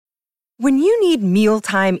When you need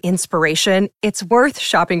mealtime inspiration, it's worth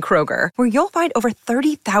shopping Kroger, where you'll find over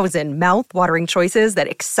 30,000 mouth-watering choices that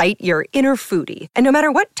excite your inner foodie. And no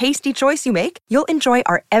matter what tasty choice you make, you'll enjoy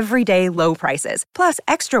our everyday low prices, plus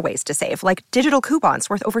extra ways to save, like digital coupons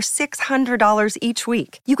worth over $600 each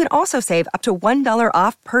week. You can also save up to $1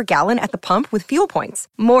 off per gallon at the pump with fuel points.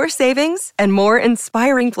 More savings and more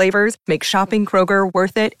inspiring flavors make shopping Kroger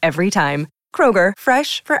worth it every time. Kroger,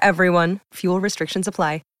 fresh for everyone. Fuel restrictions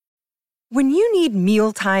apply. When you need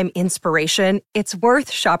mealtime inspiration, it's worth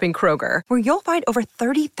shopping Kroger, where you'll find over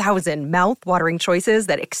 30,000 mouth-watering choices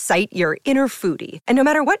that excite your inner foodie. And no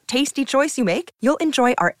matter what tasty choice you make, you'll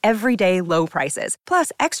enjoy our everyday low prices,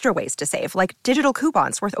 plus extra ways to save, like digital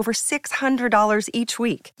coupons worth over $600 each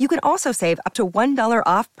week. You can also save up to $1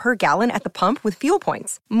 off per gallon at the pump with fuel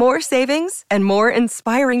points. More savings and more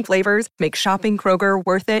inspiring flavors make shopping Kroger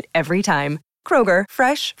worth it every time. Kroger,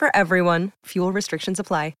 fresh for everyone. Fuel restrictions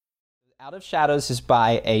apply. Out of Shadows is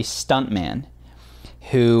by a stuntman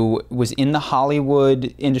who was in the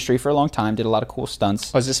Hollywood industry for a long time, did a lot of cool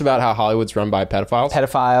stunts. Oh, is this about how Hollywood's run by pedophiles?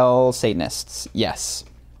 Pedophile Satanists, yes.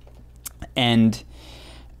 And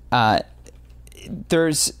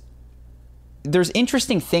there's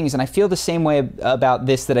interesting things, and I feel the same way about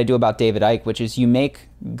this that I do about David Icke, which is you make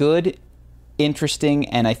good, interesting,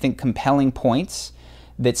 and I think compelling points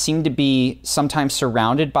that seem to be sometimes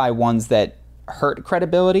surrounded by ones that hurt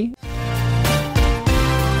credibility.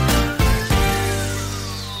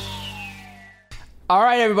 All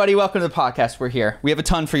right, everybody, welcome to the podcast. We're here. We have a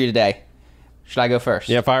ton for you today. Should I go first?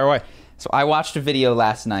 Yeah, fire away. So I watched a video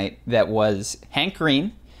last night that was Hank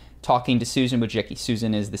Green talking to Susan Wojcicki.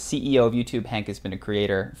 Susan is the CEO of YouTube. Hank has been a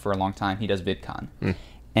creator for a long time. He does VidCon.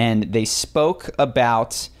 And they spoke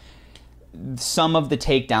about some of the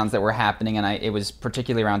takedowns that were happening, and it was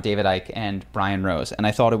particularly around David Icke and Brian Rose. And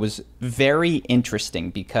I thought it was very interesting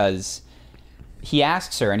because he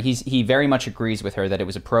asks her, and he very much agrees with her that it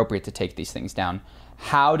was appropriate to take these things down.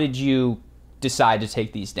 How did you decide to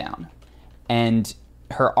take these down? And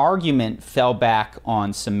her argument fell back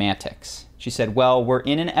on semantics. She said, well, we're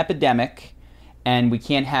in an epidemic, and we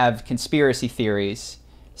can't have conspiracy theories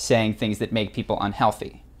saying things that make people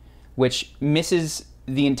unhealthy, which misses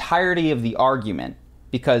the entirety of the argument,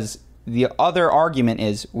 because the other argument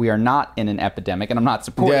is we are not in an epidemic, and I'm not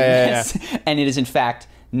supporting this, and it is, in fact,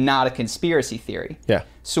 not a conspiracy theory. Yeah.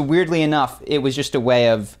 So weirdly enough, it was just a way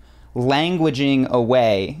of languaging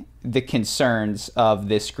away the concerns of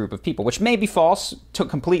this group of people, which may be false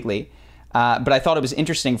completely, but I thought it was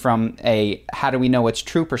interesting from a how do we know it's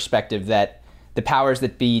true perspective that the powers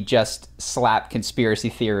that be just slap conspiracy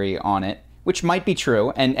theory on it, which might be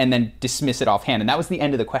true, and then dismiss it offhand. And that was the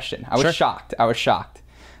end of the question. I was shocked.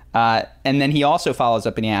 And then he also follows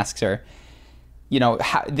up and he asks her,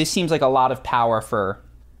 this seems like a lot of power for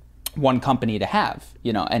one company to have,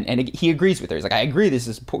 and he agrees with her. He's like, I agree, this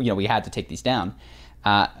is, we had to take these down.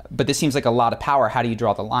 But this seems like a lot of power. How do you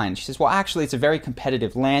draw the line? She says, well, actually, it's a very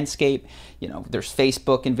competitive landscape. There's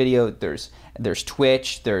Facebook and video, there's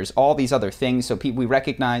Twitch, there's all these other things. So we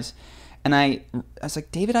recognize. And I was like,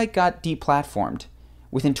 David Icke got deplatformed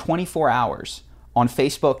within 24 hours on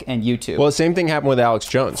Facebook and YouTube. Well, the same thing happened with Alex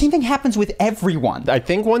Jones. Same thing happens with everyone. I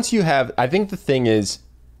think the thing is,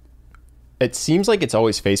 it seems like it's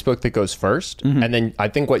always Facebook that goes first. Mm-hmm. And then I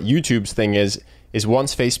think what YouTube's thing is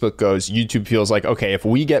once Facebook goes, YouTube feels like, okay, if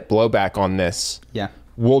we get blowback on this,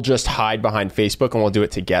 we'll just hide behind Facebook and we'll do it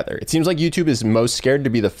together. It seems like YouTube is most scared to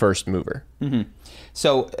be the first mover. Mm-hmm.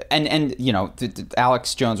 So, and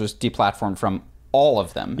Alex Jones was deplatformed from all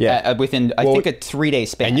of them within, I think, a 3-day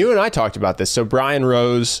span. And you and I talked about this. So Brian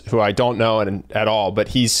Rose, who I don't know at all, but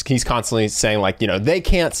he's constantly saying, like, they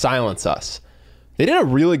can't silence us. They did a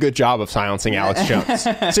really good job of silencing Alex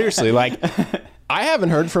Jones. Seriously, like, I haven't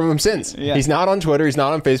heard from him since. Yeah. He's not on Twitter. He's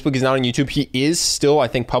not on Facebook. He's not on YouTube. He is still, I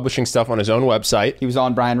think, publishing stuff on his own website. He was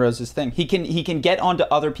on Brian Rose's thing. He can get onto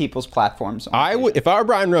other people's platforms. If I were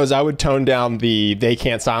Brian Rose, I would tone down the "they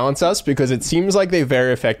can't silence us" because it seems like they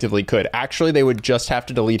very effectively could. Actually, they would just have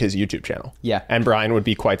to delete his YouTube channel. Yeah, and Brian would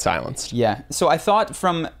be quite silenced. Yeah. So I thought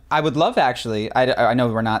I would love actually. I know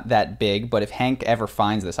we're not that big, but if Hank ever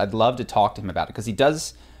finds this, I'd love to talk to him about it because he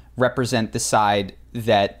does represent the side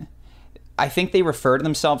that. I think they refer to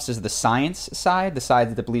themselves as the science side, the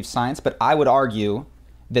side that believes science, but I would argue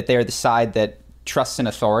that they're the side that trusts in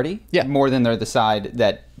authority more than they're the side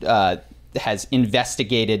that has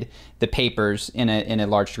investigated the papers in a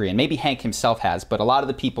large degree. And maybe Hank himself has, but a lot of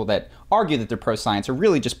the people that argue that they're pro-science are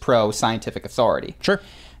really just pro-scientific authority. Sure.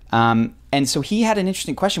 And so he had an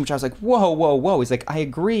interesting question, which I was like, whoa. He's like, I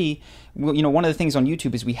agree. Well, one of the things on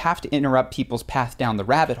YouTube is we have to interrupt people's path down the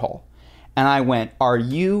rabbit hole. And I went, are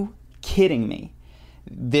you kidding me?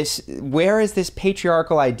 Where is this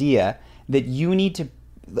patriarchal idea that you need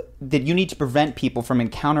to prevent people from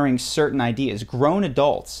encountering certain ideas, grown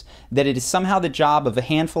adults, that it is somehow the job of a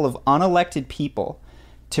handful of unelected people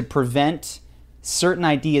to prevent certain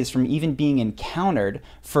ideas from even being encountered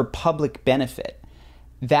for public benefit?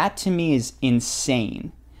 That to me is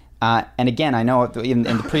insane. And again, I know in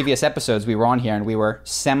the previous episodes we were on here and we were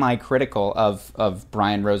semi-critical of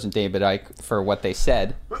Brian Rose and David Icke for what they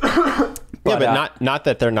said. But not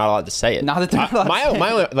that they're not allowed to say it. Not that they're not allowed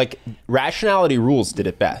to say it. Rationality Rules did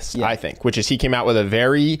it best, I think, which is he came out with a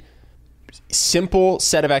very simple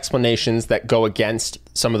set of explanations that go against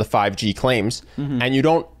some of the 5G claims, and you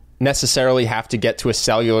don't necessarily have to get to a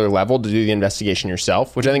cellular level to do the investigation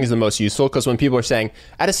yourself, which I think is the most useful, because when people are saying,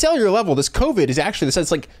 at a cellular level, this COVID is actually this,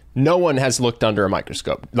 it's like no one has looked under a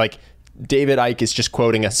microscope. Like, David Icke is just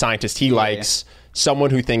quoting a scientist he likes.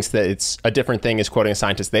 Someone who thinks that it's a different thing is quoting a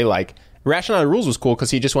scientist they like. Rationality Rules was cool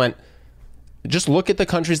because he just went, just look at the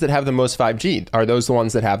countries that have the most 5G. Are those the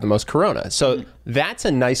ones that have the most corona? So that's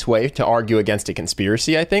a nice way to argue against a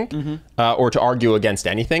conspiracy, I think, or to argue against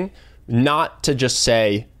anything, not to just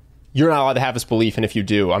say, you're not allowed to have this belief, and if you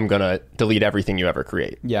do, I'm going to delete everything you ever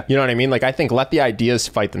create. Yeah. You know what I mean? Like, I think let the ideas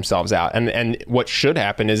fight themselves out. And what should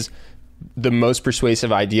happen is the most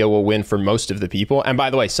persuasive idea will win for most of the people. And by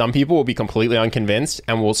the way, some people will be completely unconvinced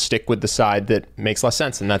and will stick with the side that makes less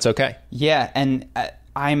sense, and that's okay. Yeah, and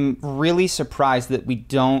I'm really surprised that we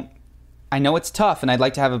don't... I know it's tough, and I'd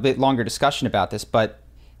like to have a bit longer discussion about this, but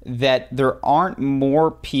that there aren't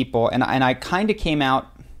more people, and I kind of came out...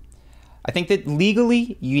 I think that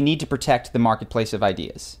legally, you need to protect the marketplace of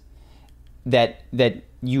ideas. That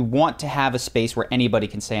you want to have a space where anybody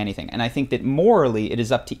can say anything. And I think that morally, it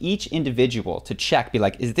is up to each individual to check, be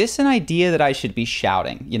like, is this an idea that I should be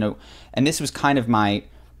shouting? You know, and this was kind of my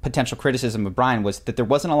potential criticism of Brian, was that there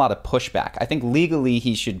wasn't a lot of pushback. I think legally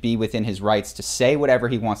he should be within his rights to say whatever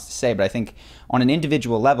he wants to say. But I think on an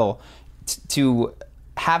individual level, to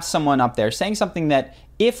have someone up there saying something that,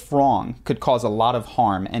 if wrong, could cause a lot of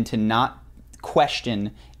harm, and to not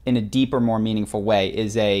question in a deeper, more meaningful way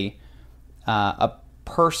is a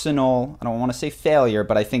personal, I don't want to say failure,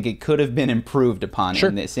 but I think it could have been improved upon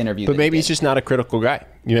in this interview. But maybe he's just not a critical guy.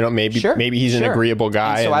 You know, maybe he's an agreeable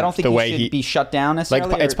guy. And so I don't think he should be shut down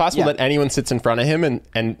necessarily. Like, it's possible that anyone sits in front of him,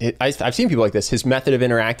 and I've seen people like this. His method of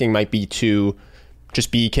interacting might be to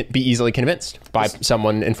just be easily convinced by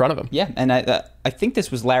someone in front of him. Yeah, and I think this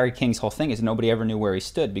was Larry King's whole thing, is nobody ever knew where he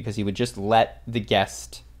stood, because he would just let the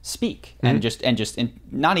guest speak and just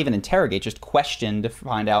not even interrogate, just question to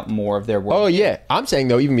find out more of their work. Oh yeah, I'm saying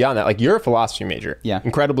though, even beyond that, like, you're a philosophy major,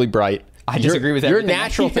 incredibly bright. I disagree with everything.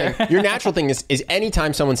 Your natural thing is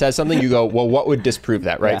anytime someone says something, you go, well, what would disprove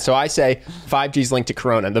that, right? Yeah. So I say 5G is linked to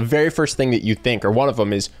corona. The very first thing that you think, or one of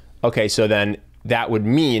them, is, okay, so then that would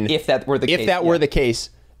mean if that were the case,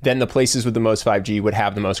 then the places with the most 5G would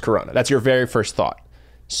have the most corona. That's your very first thought.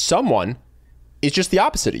 Someone is just the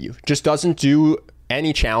opposite of you, just doesn't do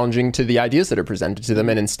any challenging to the ideas that are presented to them,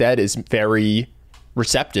 and instead is very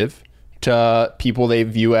receptive to people they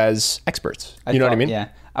view as experts. You know what I mean? Yeah.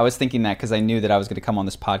 I was thinking that because I knew that I was going to come on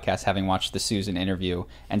this podcast having watched the Susan interview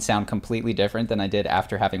and sound completely different than I did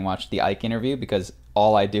after having watched the Icke interview, because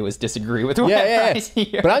all I do is disagree with whatever I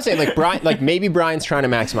hear. But I was saying, like, Brian, like, maybe Brian's trying to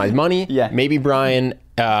maximize money. Yeah. Maybe Brian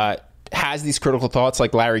has these critical thoughts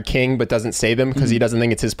like Larry King, but doesn't say them because he doesn't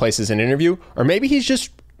think it's his place as an interview. Or maybe he's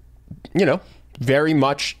just, you know, very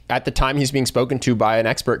much at the time he's being spoken to by an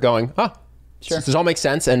expert going, this all makes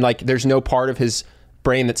sense. And, like, there's no part of his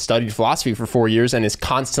brain that studied philosophy for 4 years and is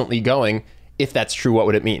constantly going, if that's true, what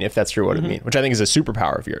would it mean? If that's true, what would it mean? Which I think is a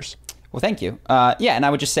superpower of yours. Well, thank you. And I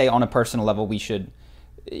would just say, on a personal level,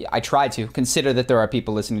 I try to consider that there are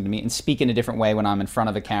people listening to me and speak in a different way when I'm in front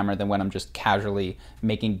of a camera than when I'm just casually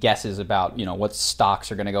making guesses about, you know, what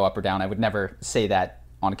stocks are going to go up or down. I would never say that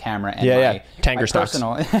on camera. And Tanger stocks.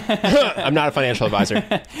 I'm not a financial advisor.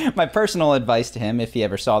 My personal advice to him, if he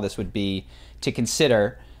ever saw this, would be to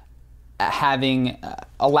consider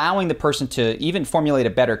allowing the person to even formulate a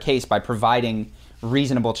better case by providing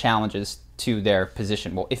reasonable challenges to their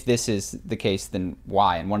position. Well, if this is the case, then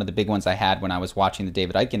why? And one of the big ones I had when I was watching the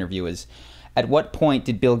David Icke interview is, at what point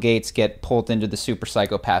did Bill Gates get pulled into the super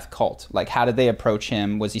psychopath cult? Like, how did they approach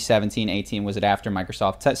him? Was he 17, 18? Was it after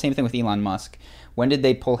Microsoft? Same thing with Elon Musk. When did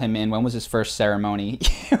they pull him in? When was his first ceremony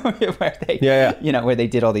where they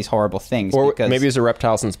did all these horrible things? Or maybe he was a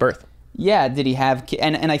reptile since birth. Yeah, did he have...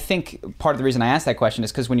 And I think part of the reason I asked that question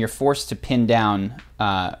is because when you're forced to pin down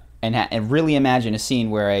and really imagine a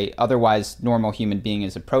scene where a otherwise normal human being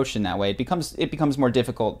is approached in that way, it becomes more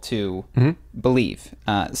difficult to believe.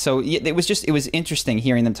 So it was interesting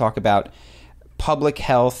hearing them talk about public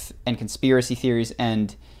health and conspiracy theories.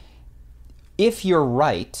 And if you're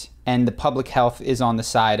right, and the public health is on the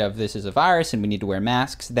side of this is a virus and we need to wear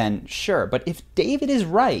masks, then sure. But if David is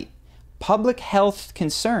right, public health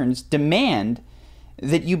concerns demand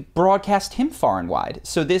that you broadcast him far and wide.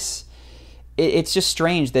 So it's just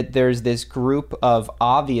strange that there's this group of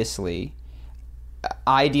obviously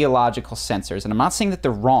ideological censors, and I'm not saying that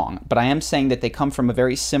they're wrong, but I am saying that they come from a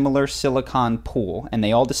very similar silicon pool, and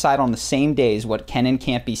they all decide on the same days what can and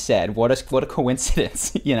can't be said. What a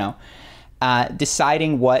coincidence,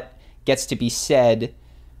 deciding what gets to be said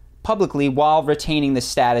publicly while retaining the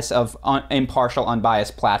status of impartial,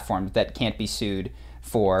 unbiased platform that can't be sued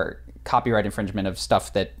for copyright infringement of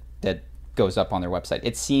stuff that goes up on their website.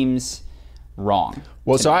 It seems wrong.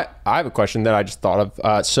 Well, so I have a question that I just thought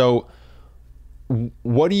of. So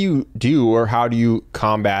what do you do, or how do you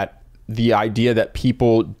combat the idea that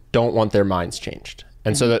people don't want their minds changed?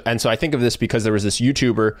 And so I think of this because there was this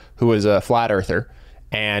YouTuber who was a flat earther,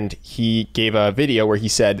 and he gave a video where he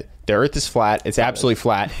said, the earth is flat. It's absolutely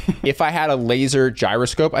flat. If I had a laser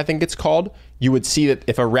gyroscope, I think it's called, you would see that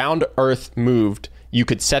if a round earth moved, you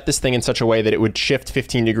could set this thing in such a way that it would shift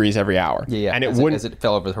 15 degrees every hour. Yeah, and as it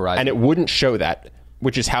fell over the horizon. And it wouldn't show that,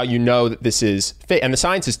 which is how you know that this is fake. And the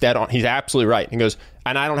science is dead on. He's absolutely right. He goes,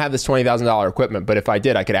 and I don't have this $20,000 equipment, but if I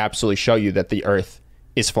did, I could absolutely show you that the earth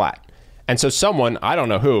is flat. And so someone, I don't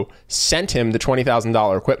know who, sent him the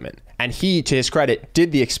 $20,000 equipment. And he, to his credit,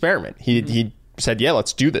 did the experiment. He said, yeah,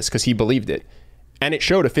 let's do this, because he believed it. And it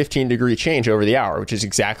showed a 15-degree change over the hour, which is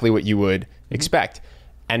exactly what you would expect.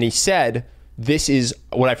 And he said, this is,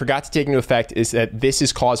 what I forgot to take into effect is that this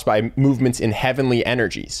is caused by movements in heavenly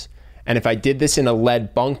energies. And if I did this in a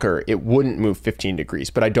lead bunker, it wouldn't move 15 degrees,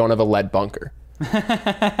 but I don't have a lead bunker.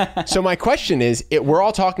 So my question is, we're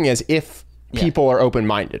all talking as if people are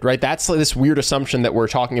open-minded, right? That's like this weird assumption that we're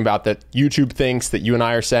talking about, that YouTube thinks, that you and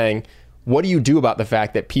I are saying. What do you do about the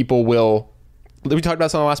fact that people will, we talked about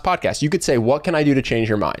this on the last podcast, you could say, what can I do to change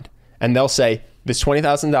your mind? And they'll say, this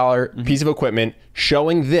 $20,000 piece of equipment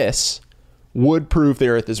showing this would prove the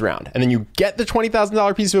earth is round. And then you get the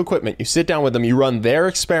 $20,000 piece of equipment, you sit down with them, you run their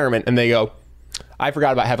experiment, and they go, I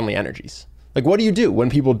forgot about heavenly energies. Like, what do you do when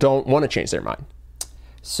people don't want to change their mind?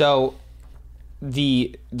 So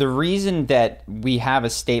the reason that we have a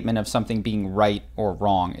statement of something being right or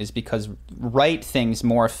wrong is because right things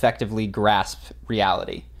more effectively grasp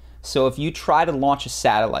reality. So if you try to launch a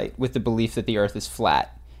satellite with the belief that the earth is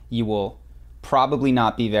flat, you will probably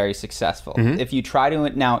not be very successful. If you try to,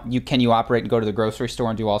 now, can you operate and go to the grocery store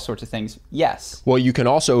and do all sorts of things? Yes. Well, you can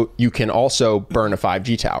also burn a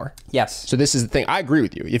 5G tower. Yes. So this is the thing. I agree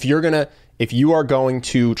with you. If you are going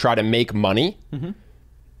to try to make money,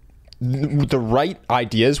 the right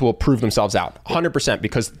ideas will prove themselves out 100%,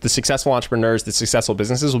 because the successful entrepreneurs, the successful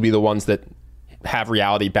businesses will be the ones that have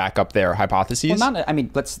reality back up their hypotheses. Well,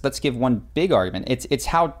 let's give one big argument. It's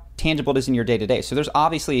how tangible it is in your day-to-day. So there's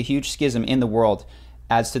obviously a huge schism in the world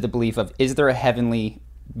as to the belief of, is there a heavenly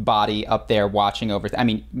body up there watching over?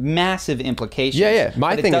 Massive implications. Yeah.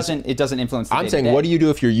 My thing it doesn't influence the I'm saying, what do you do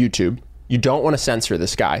if you're YouTube? You don't want to censor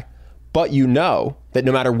this guy, but you know that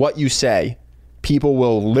no matter what you say, people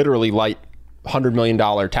will literally light $100 million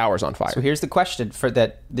towers on fire. So here's the question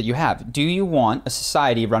that you have. Do you want a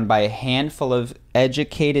society run by a handful of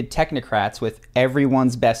educated technocrats with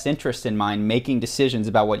everyone's best interest in mind making decisions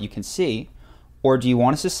about what you can see? Or do you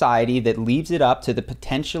want a society that leaves it up to the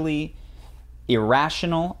potentially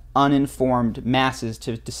irrational, uninformed masses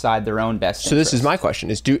to decide their own best So this is my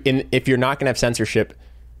question, is if you're not going to have censorship,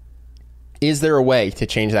 is there a way to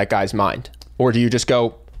change that guy's mind? Or do you just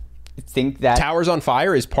go, think that towers on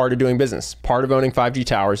fire is part of doing business? Part of owning 5G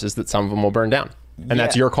towers is that some of them will burn down. And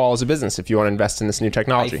that's your call as a business if you want to invest in this new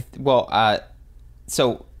technology.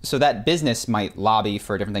 So that business might lobby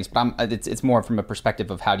for different things, but it's more from a perspective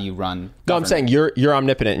of how do you run government. No, I'm saying you're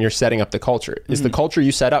omnipotent and you're setting up the culture. Is the culture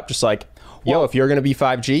you set up just like, if you're going to be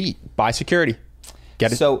 5G, buy security?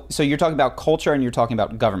 Get it? So you're talking about culture and you're talking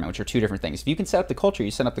about government, which are two different things. If you can set up the culture, you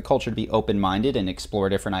set up the culture to be open-minded and explore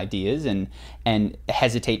different ideas and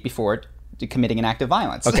hesitate before committing an act of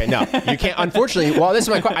violence. Okay, no, you can't. Unfortunately, well, this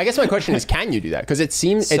is I guess my question is, can you do that? Because it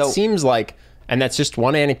seems like, and that's just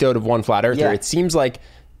one anecdote of one flat earther. Yeah. It seems like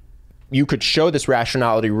you could show this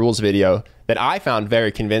rationality rules video that I found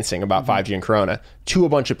very convincing about 5G and Corona to a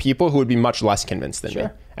bunch of people who would be much less convinced than me.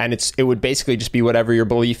 And it would basically just be whatever your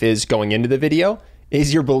belief is going into the video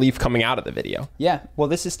is your belief coming out of the video. Yeah, well,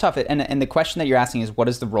 this is tough. And the question that you're asking is, what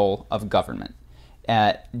is the role of government?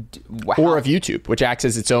 Or of YouTube, which acts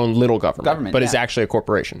as its own little government but is actually a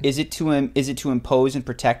corporation. Is it to impose and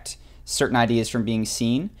protect certain ideas from being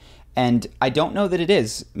seen? And I don't know that it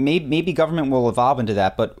is. Maybe government will evolve into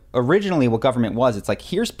that, but originally what government was, it's like,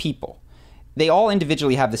 here's people. They all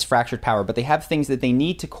individually have this fractured power, but they have things that they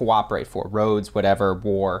need to cooperate for, roads, whatever,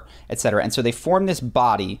 war, etc. And so they form this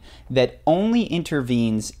body that only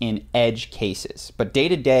intervenes in edge cases. But day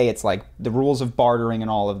to day, it's like the rules of bartering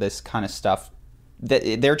and all of this kind of stuff.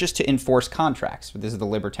 That they're just to enforce contracts. This is the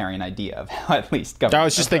libertarian idea of how at least government. I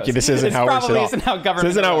was just thinking this isn't how it works at all. This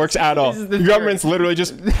isn't how it works at all. The government's literally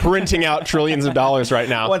just printing out trillions of dollars right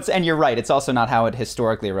now. And you're right. It's also not how it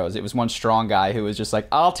historically arose. It was one strong guy who was just like,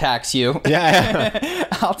 I'll tax you. Yeah.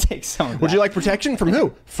 I'll take some of that. Would you like protection from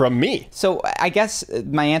who? From me. So I guess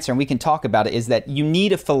my answer, and we can talk about it, is that you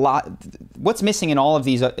need what's missing in all of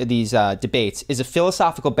these debates is a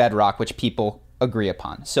philosophical bedrock which people agree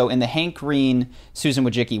upon. So in the Hank Green, Susan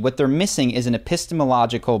Wojcicki, what they're missing is an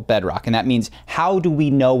epistemological bedrock. And that means, how do we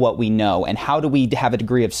know what we know? And how do we have a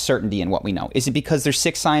degree of certainty in what we know? Is it because there's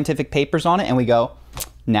 6 scientific papers on it and we go,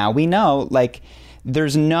 now we know? Like,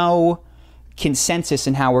 there's no consensus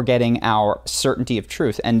in how we're getting our certainty of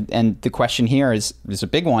truth. And the question here is a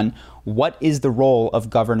big one. What is the role of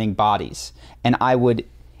governing bodies? And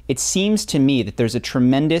it seems to me that there's a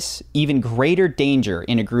tremendous, even greater danger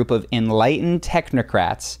in a group of enlightened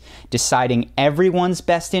technocrats deciding everyone's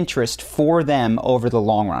best interest for them over the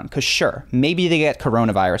long run. Because sure, maybe they get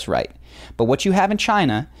coronavirus right. But what you have in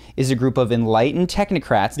China is a group of enlightened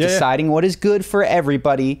technocrats deciding what is good for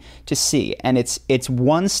everybody to see. And it's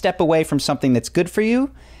one step away from something that's good for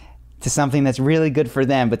you to something that's really good for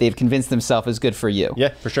them, but they've convinced themselves is good for you.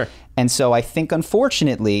 Yeah, for sure. And so I think,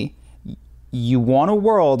 unfortunately, you want a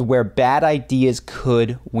world where bad ideas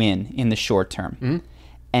could win in the short term. Mm-hmm.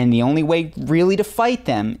 And the only way really to fight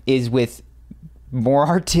them is with more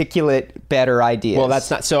articulate, better ideas. Well,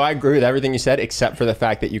 that's not... So I agree with everything you said, except for the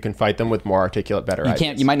fact that you can fight them with more articulate, better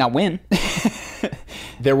ideas. You might not win.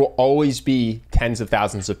 There will always be tens of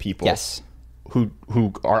thousands of people who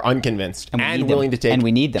are unconvinced and willing to take... And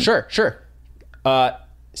we need them. Sure.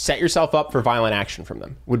 Set yourself up for violent action from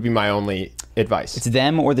them would be my only advice. It's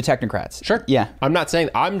them or the technocrats. Sure. Yeah. I'm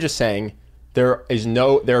just saying there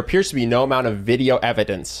appears to be no amount of video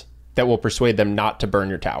evidence that will persuade them not to burn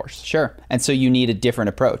your towers. Sure. And so you need a different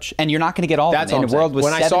approach. And you're not going to get all of them in a world with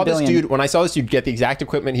 7 billion. When I saw this dude get the exact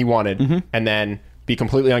equipment he wanted and then be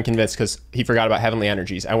completely unconvinced because he forgot about heavenly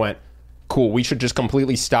energies, I went, cool, we should just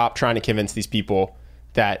completely stop trying to convince these people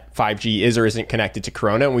that 5G is or isn't connected to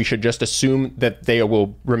Corona, and we should just assume that they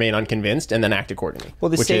will remain unconvinced and then act accordingly.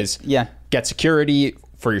 Well, get security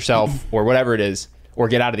for yourself or whatever it is, or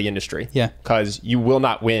get out of the industry. Yeah. Because you will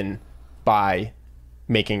not win by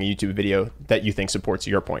making a YouTube video that you think supports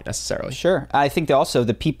your point necessarily. Sure. I think also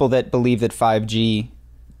the people that believe that 5G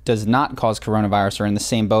does not cause coronavirus are in the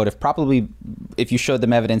same boat. If you showed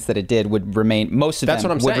them evidence that it did, would remain, most of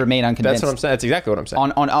them would remain unconvinced. That's what I'm saying. That's exactly what I'm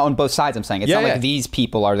saying. On both sides, I'm saying. It's not like these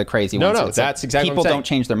people are the crazy ones. No, that's exactly what I'm saying. People don't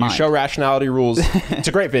change their mind. You show rationality rules. It's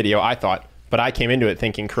a great video, I thought, but I came into it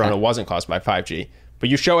thinking Corona wasn't caused by 5G. But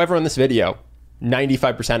you show everyone this video,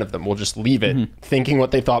 95% of them will just leave it thinking what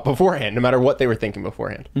they thought beforehand, no matter what they were thinking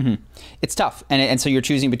beforehand. It's tough. And so you're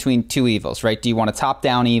choosing between two evils, right? Do you want a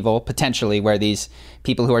top-down evil, potentially, where these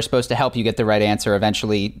people who are supposed to help you get the right answer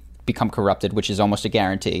eventually become corrupted, which is almost a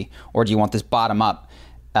guarantee? Or do you want this bottom-up,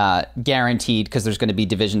 guaranteed, because there's going to be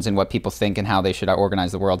divisions in what people think and how they should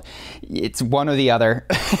organize the world? It's one or the other.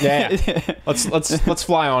 Let's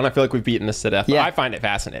fly on. I feel like we've beaten this to death. But I find it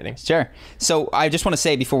fascinating. Sure. So I just want to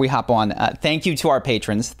say before we hop on, thank you to our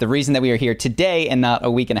patrons. The reason that we are here today and not a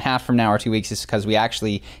week and a half from now or 2 weeks is because we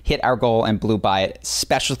actually hit our goal and blew by it.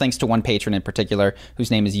 Special thanks to one patron in particular, whose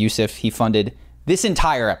name is Yusuf. He funded this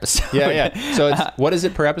entire episode. So what is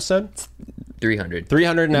it per episode? 300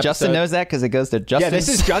 an episode. Justin knows that because it goes to Justin. Yeah, this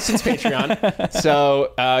is Justin's Patreon.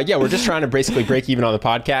 So, we're just trying to basically break even on the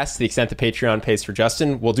podcast to the extent the Patreon pays for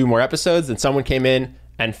Justin. We'll do more episodes. And someone came in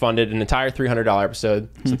and funded an entire $300 episode.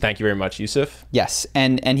 So thank you very much, Yusuf. Yes.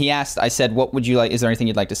 And he asked, I said, what would you like? Is there anything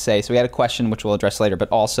you'd like to say? So we had a question, which we'll address later, but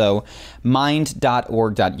also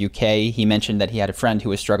mind.org.uk. He mentioned that he had a friend who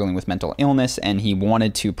was struggling with mental illness and he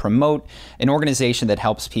wanted to promote an organization that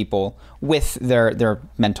helps people with their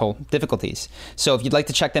mental difficulties. So if you'd like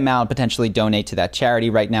to check them out, potentially donate to that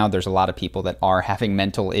charity. Right now, there's a lot of people that are having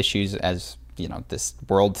mental issues, as this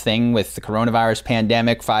world thing with the coronavirus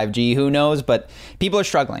pandemic, 5G, who knows, but people are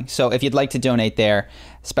struggling. So if you'd like to donate there,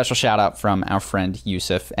 special shout out from our friend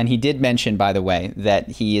Yusuf. And he did mention, by the way,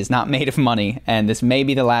 that he is not made of money, and this may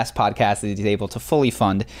be the last podcast that he's able to fully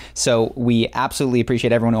fund. So we absolutely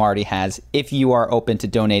appreciate everyone who already has. If you are open to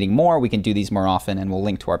donating more, we can do these more often, and we'll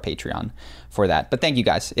link to our Patreon for that. But thank you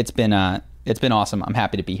guys. It's been awesome. I'm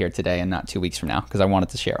happy to be here today and not 2 weeks from now, because I wanted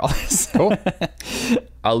to share all this. Cool.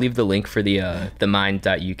 I'll leave the link for the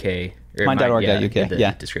mind.uk or mind.org.uk in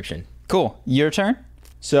the description. Cool. Your turn.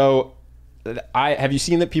 So, have you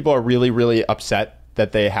seen that people are really, really upset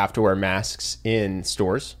that they have to wear masks in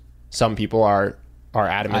stores? Some people are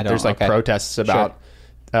adamant. There's protests about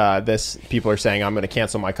this. People are saying, I'm going to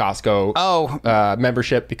cancel my Costco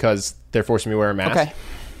membership because they're forcing me to wear a mask.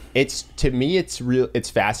 Okay. To me, it's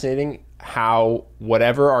fascinating how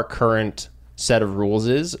whatever our current set of rules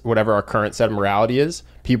is, whatever our current set of morality is,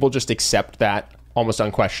 people just accept that almost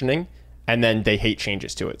unquestioning, and then they hate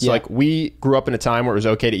changes to it. So like, we grew up in a time where it was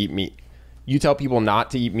okay to eat meat. You tell people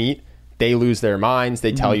not to eat meat, they lose their minds.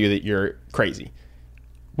 They tell you that you're crazy.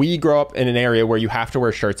 We grow up in an area where you have to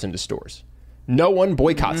wear shirts into stores. No one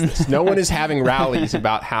boycotts this. No one is having rallies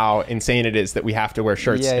about how insane it is that we have to wear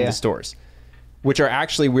shirts into stores, which are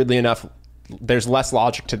actually, weirdly enough, there's less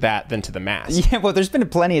logic to that than to the mask. Yeah, well, there's been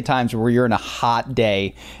plenty of times where you're in a hot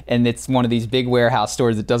day and it's one of these big warehouse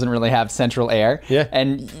stores that doesn't really have central air. Yeah.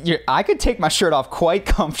 And I could take my shirt off quite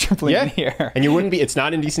comfortably in here. And you wouldn't be, it's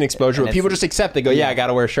not indecent exposure, but people just accept, they go, I got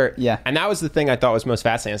to wear a shirt. Yeah. And that was the thing I thought was most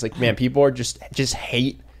fascinating. It's like, man, people are just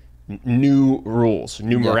hate new rules,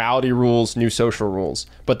 new morality rules, new social rules,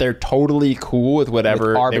 but they're totally cool with whatever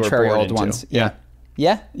with arbitrary they were born old into. ones.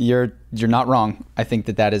 Yeah, you're not wrong. I think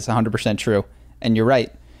that is 100% true. And you're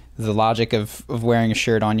right. The logic of wearing a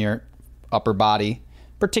shirt on your upper body,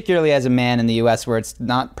 particularly as a man in the U.S. where it's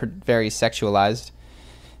not very sexualized,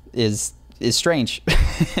 is strange.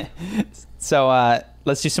 So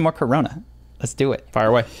let's do some more Corona. Let's do it. Fire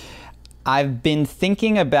away. I've been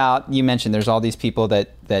thinking about, you mentioned there's all these people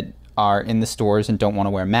that are in the stores and don't want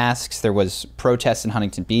to wear masks. There was protests in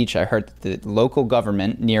Huntington Beach. I heard that the local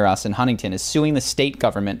government near us in Huntington is suing the state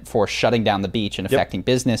government for shutting down the beach and affecting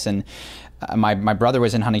business. And my brother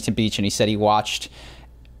was in Huntington Beach, and he said he watched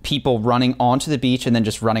people running onto the beach and then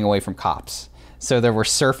just running away from cops. So there were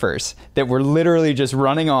surfers that were literally just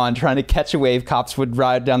running on, trying to catch a wave. Cops would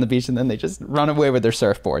ride down the beach, and then they just run away with their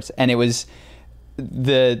surfboards. And it was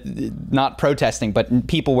not protesting, but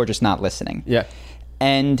people were just not listening. Yeah.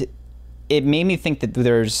 And it made me think that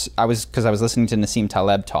because I was listening to Nassim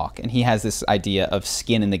Taleb talk, and he has this idea of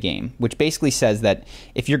skin in the game, which basically says that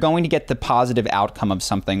if you're going to get the positive outcome of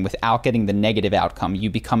something without getting the negative outcome, you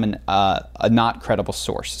become a not credible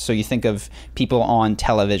source. So you think of people on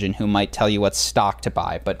television who might tell you what stock to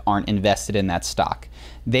buy, but aren't invested in that stock.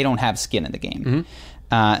 They don't have skin in the game.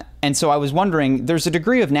 And so I was wondering, there's a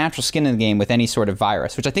degree of natural skin in the game with any sort of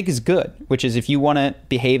virus, which I think is good, which is if you want to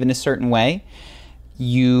behave in a certain way,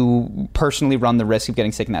 you personally run the risk of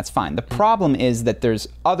getting sick, and that's fine. The problem is that there's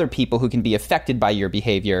other people who can be affected by your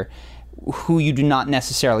behavior who you do not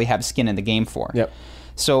necessarily have skin in the game for. Yep.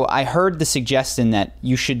 So I heard the suggestion that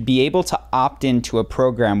you should be able to opt into a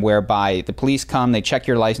program whereby the police come, they check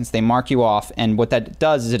your license, they mark you off, and what that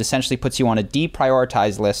does is it essentially puts you on a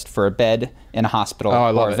deprioritized list for a bed in a hospital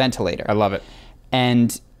or a ventilator. I love it.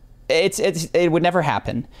 And it would never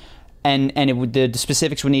happen. And the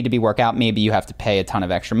specifics would need to be worked out. Maybe you have to pay a ton of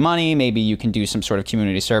extra money. Maybe you can do some sort of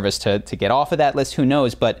community service to get off of that list. Who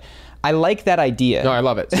knows? But I like that idea. No, I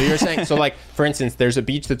love it. So you're saying, so like, for instance, there's a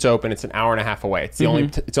beach that's open. It's an hour and a half away. It's the only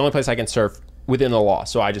place I can surf within the law.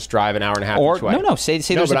 So I just drive an hour and a half each way. Say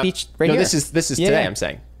there's a beach right here. No, this is today. I'm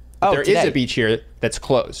saying. There is a beach here that's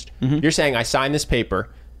closed. You're saying I sign this paper.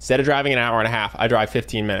 Instead of driving an hour and a half, I drive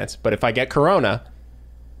 15 minutes. But if I get Corona,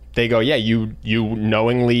 they go, yeah, you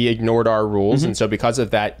knowingly ignored our rules. And so because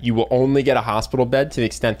of that, you will only get a hospital bed to the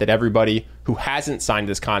extent that everybody who hasn't signed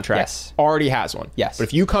this contract already has one. Yes. But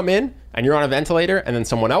if you come in and you're on a ventilator and then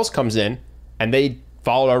someone else comes in and they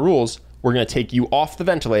followed our rules, we're going to take you off the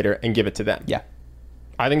ventilator and give it to them. Yeah.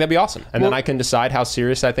 I think that'd be awesome. And then I can decide how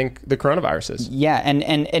serious I think the coronavirus is. Yeah, and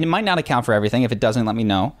it might not account for everything. If it doesn't, let me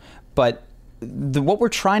know. But what we're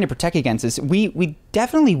trying to protect against is we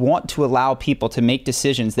definitely want to allow people to make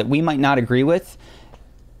decisions that we might not agree with,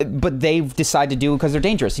 but they decide to do because they're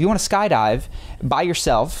dangerous. If you want to skydive by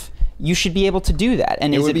yourself, you should be able to do that.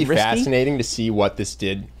 And it would be risky? Fascinating to see what this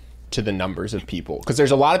did to the numbers of people. Because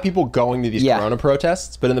there's a lot of people going to these Corona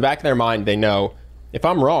protests, but in the back of their mind, they know, if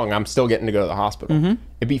I'm wrong, I'm still getting to go to the hospital.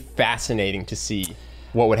 It'd be fascinating to see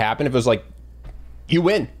what would happen if it was like, you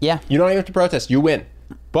win. Yeah. You don't even have to protest. You win.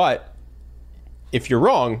 But if you're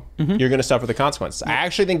wrong, you're going to suffer the consequences. I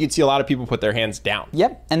actually think you'd see a lot of people put their hands down.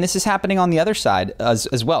 Yep. And this is happening on the other side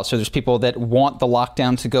as well. So there's people that want the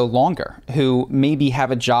lockdown to go longer, who maybe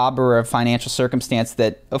have a job or a financial circumstance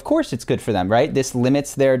that, of course, it's good for them, right? This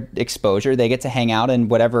limits their exposure. They get to hang out in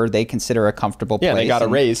whatever they consider a comfortable place. Yeah, they got a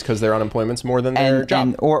raise because their unemployment's more than their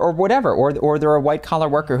job. Or whatever. Or they're a white-collar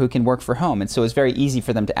worker who can work for home. And so it's very easy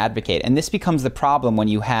for them to advocate. And this becomes the problem when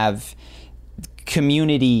you have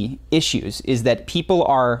community issues, is that people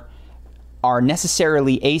are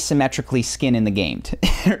necessarily asymmetrically skin in the game,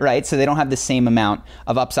 right? So they don't have the same amount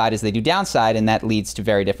of upside as they do downside, and that leads to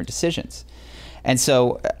very different decisions. And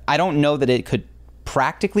so I don't know that it could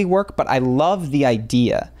practically work, but I love the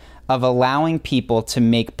idea of allowing people to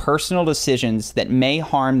make personal decisions that may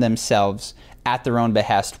harm themselves at their own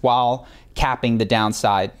behest while capping the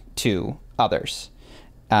downside to others.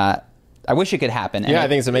 I wish it could happen. Yeah, I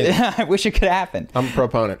think it's amazing. I wish it could happen. I'm a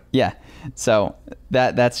proponent. Yeah. So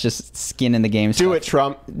that's just skin in the game. Do it,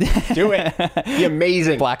 Trump. Do it. Be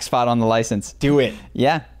amazing. Black spot on the license. Do it.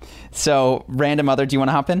 Yeah. So, random other, do you want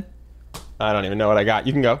to hop in? I don't even know what I got.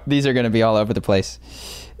 You can go. These are going to be all over the place.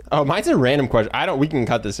 Oh, mine's a random question. We can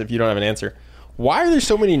cut this if you don't have an answer. Why are there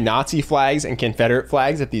so many Nazi flags and Confederate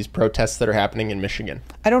flags at these protests that are happening in Michigan?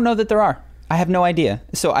 I don't know that there are. I have no idea.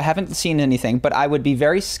 So I haven't seen anything, but I would be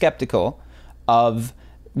very skeptical of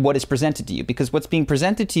what is presented to you, because what's being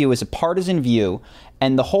presented to you is a partisan view,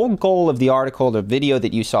 and the whole goal of the article or video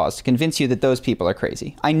that you saw is to convince you that those people are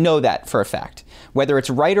crazy. I know that for a fact. Whether it's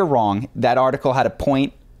right or wrong, that article had a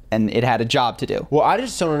point and it had a job to do. Well, I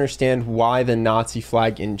just don't understand why the Nazi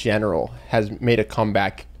flag in general has made a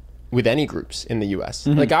comeback with any groups in the U.S.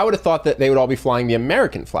 Like, I would have thought that they would all be flying the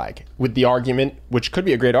American flag with the argument, which could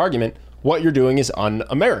be a great argument, what you're doing is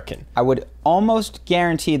un-American. I would almost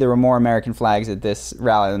guarantee there were more American flags at this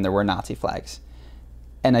rally than there were Nazi flags.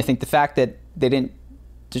 And I think the fact that they didn't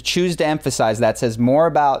choose to emphasize that says more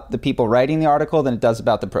about the people writing the article than it does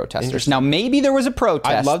about the protesters. Now, maybe there was a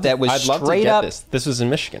protest that was straight up. This was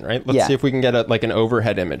in Michigan, right? Let's see if we can get an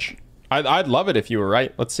overhead image. I'd love it if you were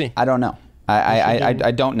right. Let's see. I don't know.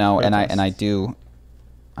 I don't know, and I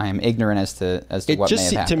am ignorant as to what may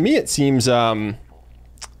have happened. To me,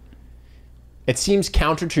 it seems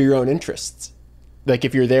counter to your own interests. Like,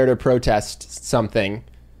 if you're there to protest something,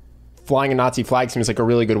 flying a Nazi flag seems like a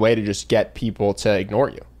really good way to just get people to ignore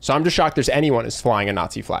you. So I'm just shocked there's anyone who's flying a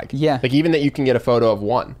Nazi flag. Yeah. Like, even that you can get a photo of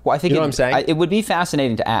one. Well, I think you know what I'm saying? It would be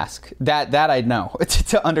fascinating to ask. That I'd know.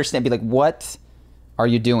 to understand, be like, what are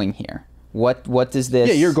you doing here? What does this...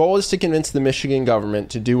 Yeah, your goal is to convince the Michigan government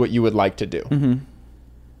to do what you would like to do. Mm-hmm.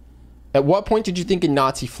 At what point did you think a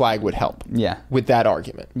Nazi flag would help? Yeah. With that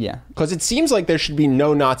argument? Yeah. Because it seems like there should be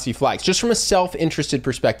no Nazi flags. Just from a self-interested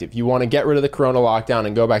perspective. You want to get rid of the corona lockdown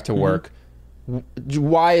and go back to work.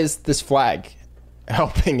 Why is this flag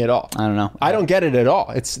helping at all? I don't know. I don't get it at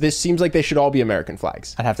all. This seems like they should all be American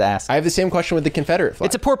flags. I'd have to ask. I have the same question with the Confederate flag.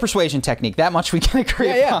 It's a poor persuasion technique. That much we can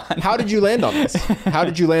agree upon. How did you land on this? How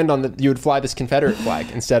did you land on that you would fly this Confederate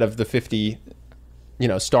flag instead of the 50...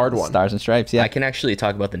 starred one. Stars and stripes, yeah. I can actually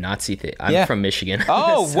talk about the Nazi thing. I'm from Michigan.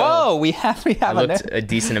 Oh, so whoa. We have I looked a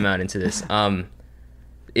decent amount into this.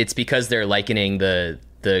 It's because they're likening the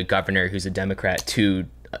governor who's a Democrat to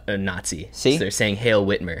a Nazi. See? So they're saying Hail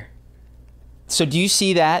Whitmer. So do you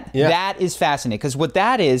see that? Yeah. That is fascinating, because what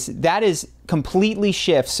that is completely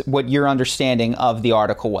shifts what your understanding of the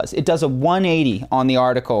article was. It does a 180 on the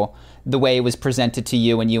article, the way it was presented to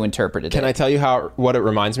you and you interpreted it. Can I tell you what it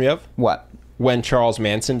reminds me of? What? When Charles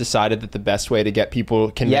Manson decided that the best way to get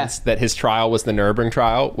people convinced that his trial was the Nuremberg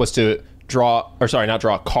trial was to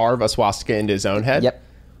carve a swastika into his own head. Yep.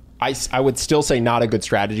 I would still say not a good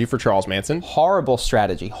strategy for Charles Manson. Horrible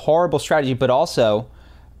strategy, but also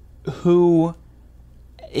who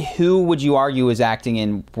would you argue is acting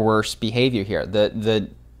in worse behavior here? The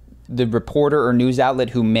reporter or news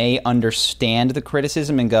outlet who may understand the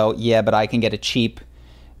criticism and go, yeah, but I can get a cheap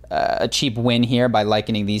win here by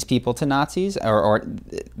likening these people to Nazis, or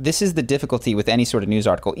this is the difficulty with any sort of news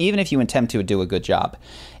article. Even if you attempt to do a good job,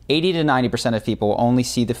 80 to 90% of people will only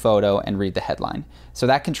see the photo and read the headline. So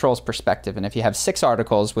that controls perspective. And if you have 6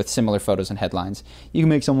 articles with similar photos and headlines, you can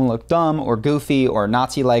make someone look dumb or goofy or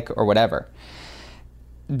Nazi-like or whatever.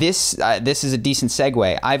 This is a decent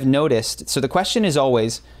segue. I've noticed, so the question is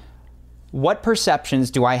always, what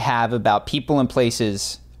perceptions do I have about people and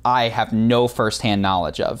places I have no firsthand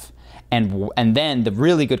knowledge of? And then the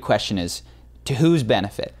really good question is, to whose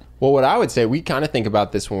benefit? Well, what I would say, we kind of think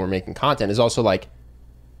about this when we're making content, is also like,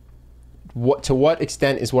 to what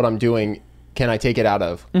extent is what I'm doing, can I take it out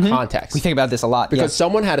of context? We think about this a lot. Because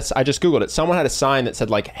someone had I just Googled it, someone had a sign that said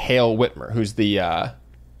like, Hail Whitmer, who's the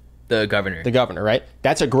The governor. The governor, right?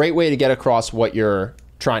 That's a great way to get across what you're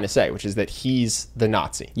trying to say, which is that he's the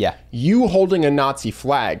Nazi. Yeah. You holding a Nazi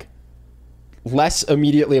flag, less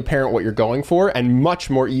immediately apparent what you're going for, and much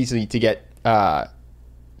more easy to get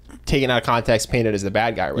taken out of context, painted as the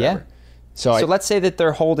bad guy or whatever. Yeah. So let's say that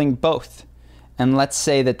they're holding both. And let's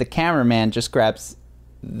say that the cameraman just grabs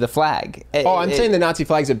the flag. I'm saying the Nazi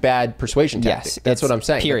flag's a bad persuasion tactic. Yes, That's what I'm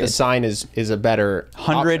saying. period. The sign is a better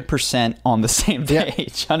 100% on the same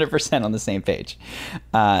page. 100% on the same page.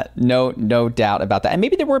 No doubt about that. And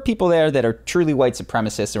maybe there were people there that are truly white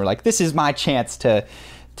supremacists and were like, this is my chance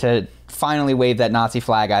to finally wave that Nazi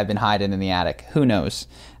flag I've been hiding in the attic. Who knows?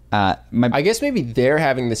 I guess maybe they're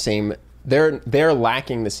having the same. They're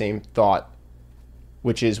lacking the same thought,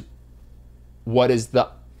 which is what is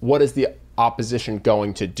the opposition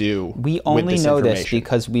going to do? We only with this know this information?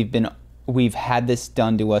 because we've had this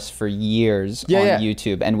done to us for years on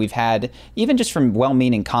YouTube, and we've had even just from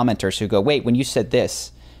well-meaning commenters who go, "Wait, when you said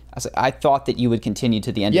this, I thought that you would continue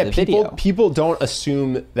to the end of the video." People don't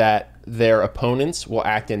assume that their opponents will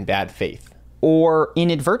act in bad faith. Or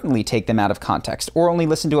inadvertently take them out of context, or only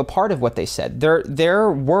listen to a part of what they said.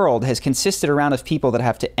 Their world has consisted around of people that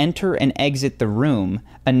have to enter and exit the room,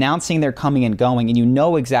 announcing they're coming and going, and you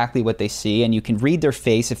know exactly what they see, and you can read their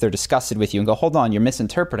face if they're disgusted with you and go, hold on, you're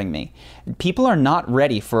misinterpreting me. People are not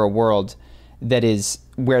ready for a world that is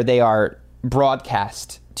where they are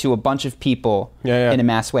broadcast to a bunch of people in a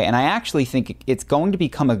mass way. And I actually think it's going to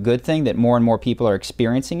become a good thing that more and more people are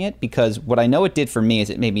experiencing it, because what I know it did for me is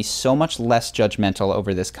it made me so much less judgmental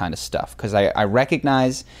over this kind of stuff, because I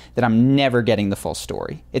recognize that I'm never getting the full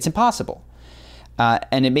story. It's impossible.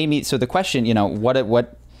 And it made me, so the question, and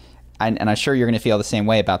I'm sure you're going to feel the same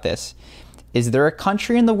way about this, is there a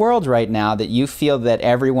country in the world right now that you feel that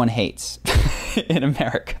everyone hates in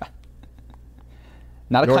America?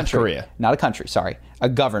 Not a North country. Korea. Not a country, sorry. A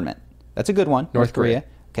government. That's a good one. North Korea.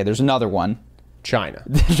 Okay, there's another one. China.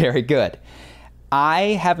 Very good. I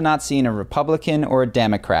have not seen a Republican or a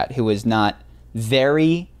Democrat who is not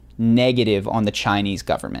very negative on the Chinese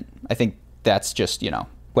government. I think that's just,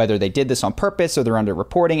 whether they did this on purpose or they're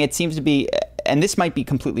underreporting, it seems to be, and this might be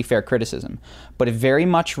completely fair criticism, but it very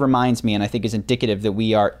much reminds me, and I think is indicative, that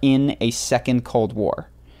we are in a second Cold War.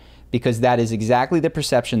 Because that is exactly the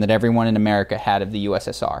perception that everyone in America had of the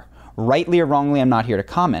USSR. Rightly or wrongly, I'm not here to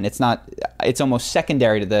comment. It's almost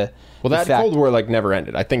secondary to the That fact. Cold War never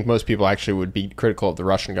ended. I think most people actually would be critical of the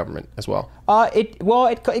Russian government as well. It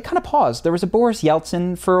kind of paused. There was a Boris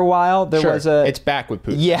Yeltsin for a while. It's back with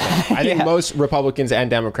Putin. Yeah. I think most Republicans and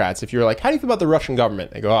Democrats, if you're like, how do you feel about the Russian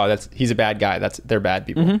government? They go, he's a bad guy. They're bad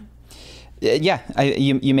people.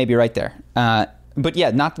 Mm-hmm. You may be right there. But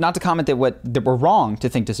yeah, not to comment that we're wrong to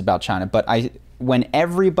think this about China, but when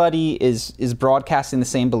everybody is broadcasting the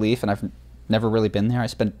same belief, and I've never really been there. I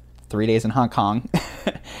spent 3 days in Hong Kong,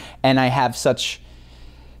 and I have such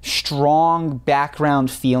strong background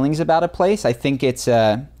feelings about a place. I think it's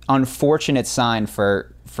a unfortunate sign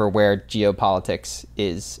for where geopolitics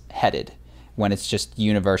is headed. When it's just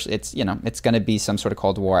universal, it's going to be some sort of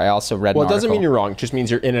Cold War. I also read. Well, it doesn't mean you're wrong. It just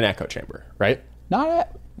means you're in an echo chamber, right?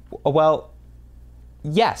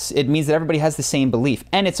 Yes, it means that everybody has the same belief.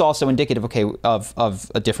 And it's also indicative,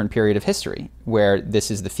 of a different period of history where this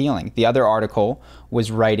is the feeling. The other article was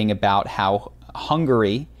writing about how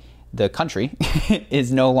Hungary, the country,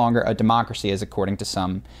 is no longer a democracy, as according to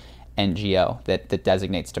some NGO that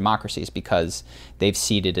designates democracies, because they've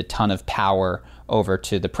ceded a ton of power over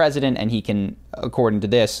to the president, and he can, according to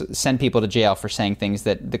this, send people to jail for saying things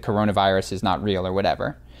that the coronavirus is not real or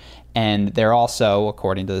whatever. And they're also,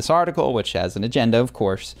 according to this article, which has an agenda, of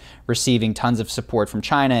course, receiving tons of support from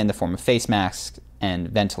China in the form of face masks and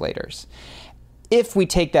ventilators. If we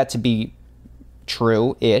take that to be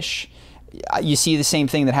true-ish, you see the same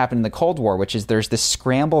thing that happened in the Cold War, which is there's this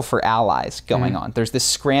scramble for allies going on. There's this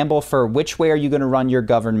scramble for which way are you going to run your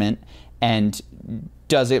government, and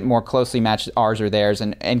does it more closely match ours or theirs,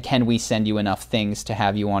 and can we send you enough things to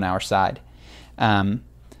have you on our side?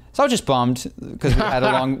 So I was just bummed because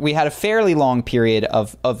we had a fairly long period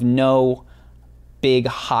of no big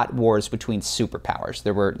hot wars between superpowers.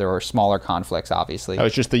 There were smaller conflicts, obviously. That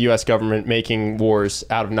was just the U.S. government making wars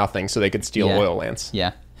out of nothing so they could steal oil lands.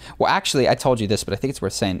 Yeah. Well, actually, I told you this, but I think it's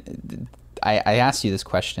worth saying. I asked you this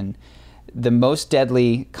question. The most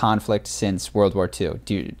deadly conflict since World War II.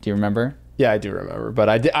 Do you remember? Yeah, I do remember, but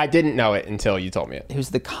I didn't know it until you told me it. It was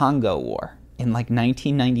the Congo War. In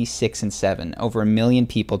 1996 and 7, over 1 million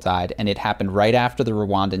people died, and it happened right after the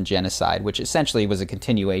Rwandan genocide, which essentially was a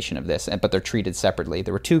continuation of this, but they're treated separately.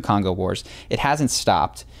 There were 2 Congo wars. It hasn't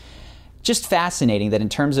stopped. just fascinating that in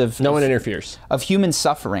terms of No one interferes. of human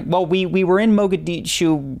suffering. Well, we were in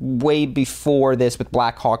Mogadishu way before this with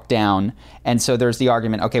Black Hawk Down, and so there's the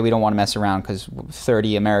argument, okay, we don't want to mess around because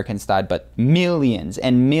 30 Americans died, but millions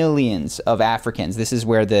and millions of Africans. This is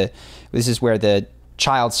where the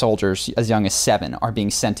child soldiers as young as 7 are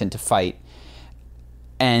being sent in to fight,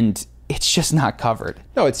 and it's just not covered.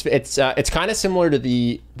 No, it's kind of similar to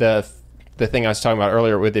the thing I was talking about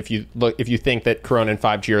earlier with if you think that Corona and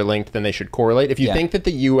 5G are linked, then they should correlate. If you think that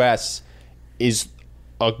the U.S. is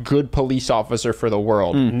a good police officer for the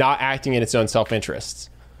world, not acting in its own self-interests,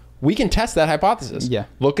 we can test that hypothesis. Yeah.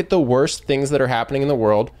 Look at the worst things that are happening in the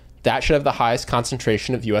world. That should have the highest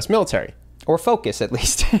concentration of U.S. military. Or focus, at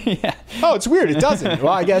least. Yeah. Oh, it's weird. It doesn't.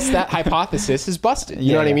 Well, I guess that hypothesis is busted.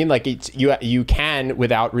 You know what I mean? Like you can,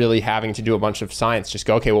 without really having to do a bunch of science, just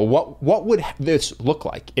go, okay, well, what would this look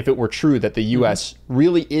like if it were true that the U.S.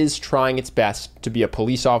 really is trying its best to be a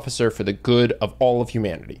police officer for the good of all of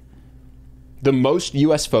humanity? The most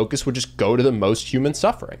U.S. focus would just go to the most human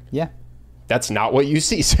suffering. Yeah. That's not what you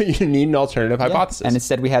see, so you need an alternative hypothesis. And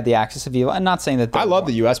instead we had the axis of evil. I'm not saying that... I love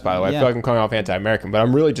the U.S., by the way. Yeah. I feel like I'm coming off anti-American, but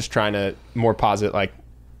I'm really just trying to more posit, like,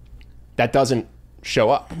 that doesn't show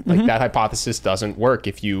up. Like, that hypothesis doesn't work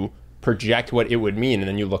if you project what it would mean and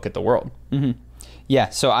then you look at the world. Yeah,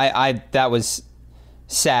 so I that was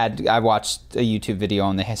sad. I watched a YouTube video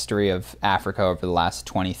on the history of Africa over the last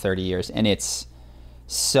 20, 30 years, and it's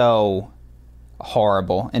so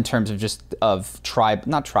horrible in terms of just of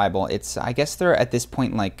not tribal. It's, I guess they're at this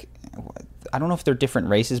point, like, I don't know if they're different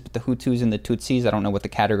races, but the Hutus and the Tutsis, I don't know what the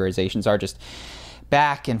categorizations are, just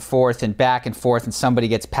back and forth, and somebody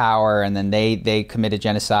gets power, and then they commit a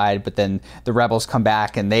genocide, but then the rebels come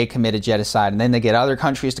back and they commit a genocide, and then they get other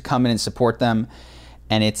countries to come in and support them.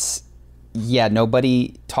 And it's, yeah,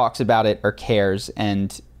 nobody talks about it or cares.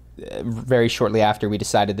 And very shortly after, we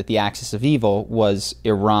decided that the axis of evil was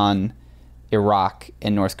Iran, Iraq,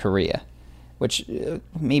 and North Korea, which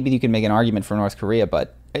maybe you can make an argument for North Korea,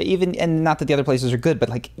 but even, and not that the other places are good, but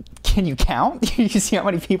like, can you count? You see how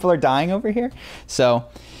many people are dying over here? So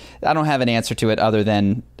I don't have an answer to it other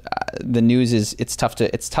than the news is, it's tough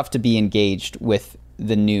to be engaged with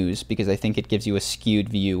the news because I think it gives you a skewed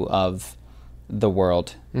view of the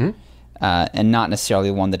world, and not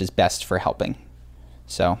necessarily one that is best for helping.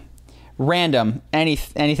 So random,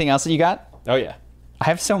 anything else that you got? Oh, yeah. I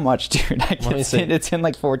have so much, dude. It's in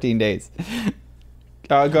like 14 days.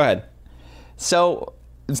 Go ahead. So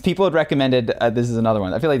people had recommended, this is another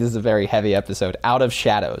one. I feel like this is a very heavy episode. Out of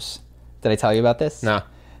Shadows. Did I tell you about this? No.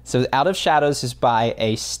 So Out of Shadows is by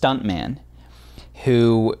a stuntman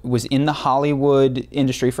who was in the Hollywood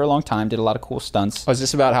industry for a long time, did a lot of cool stunts. Oh, is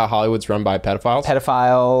this about how Hollywood's run by pedophiles?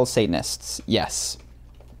 Pedophile Satanists, yes.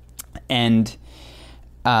 And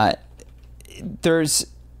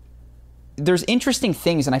there's interesting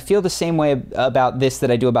things, and I feel the same way about this that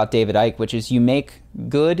I do about David Icke, which is you make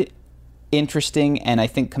good, interesting, and I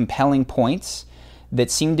think compelling points that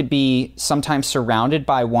seem to be sometimes surrounded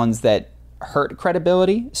by ones that hurt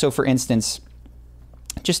credibility. So, for instance,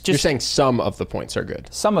 just you're saying some of the points are good.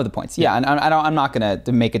 Some of the points, yeah. And I'm not going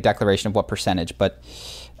to make a declaration of what percentage, but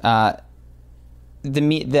so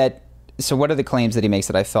what are the claims that he makes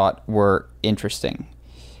that I thought were interesting?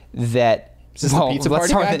 That Is this the pizza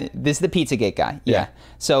party guy? This is the Pizzagate guy. Yeah.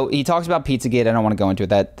 So he talks about Pizzagate. I don't want to go into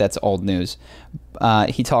it. That's old news.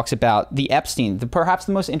 He talks about the Epstein. Perhaps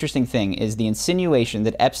the most interesting thing is the insinuation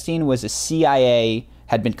that Epstein was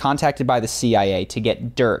had been contacted by the CIA to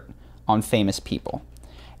get dirt on famous people.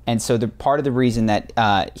 And so the part of the reason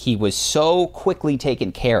that he was so quickly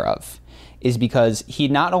taken care of is because he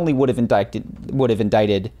not only would have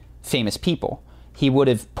indicted famous people, he would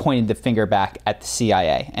have pointed the finger back at the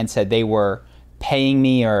CIA and said they were paying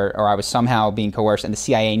me or I was somehow being coerced. And the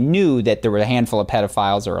CIA knew that there were a handful of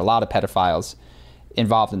pedophiles or a lot of pedophiles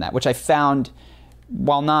involved in that, which I found,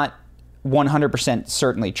 while not 100%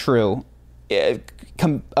 certainly true, a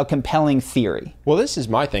compelling theory. Well, this is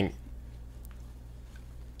my thing.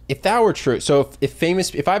 If that were true, so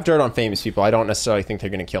if I have dirt on famous people, I don't necessarily think they're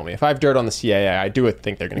going to kill me. If I have dirt on the CIA, I do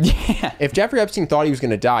think they're going to kill me. If Jeffrey Epstein thought he was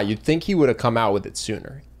going to die, you'd think he would have come out with it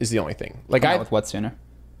sooner, is the only thing. Like, Come out with what sooner?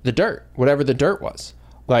 The dirt, whatever the dirt was.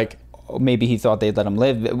 Like, maybe he thought they'd let him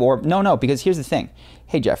live, or no, because here's the thing.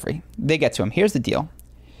 Hey, Jeffrey, they get to him. Here's the deal.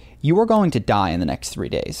 You are going to die in the next 3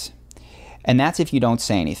 days, and that's if you don't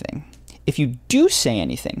say anything. If you do say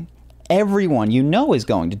anything, everyone you know is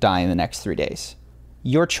going to die in the next 3 days.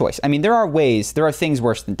 Your choice. I mean, there are things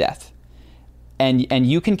worse than death. And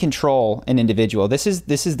you can control an individual. This is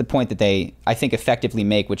the point that they, I think, effectively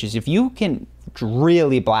make, which is if you can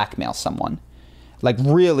really blackmail someone, like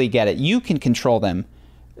really get it, you can control them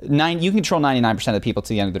You control 99% of the people to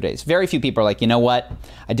the end of their days. Very few people are like, you know what?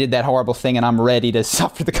 I did that horrible thing and I'm ready to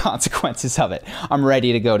suffer the consequences of it. I'm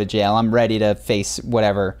ready to go to jail. I'm ready to face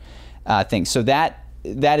whatever thing. So that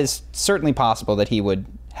is certainly possible that he would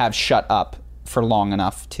have shut up for long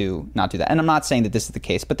enough to not do that. And I'm not saying that this is the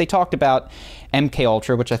case, but they talked about MK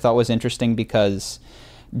Ultra, which I thought was interesting because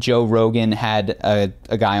Joe Rogan had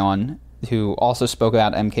a guy on who also spoke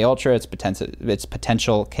about MK Ultra, its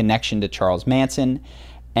potential connection to Charles Manson.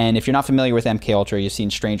 And if you're not familiar with MK Ultra, you've seen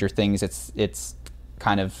Stranger Things. It's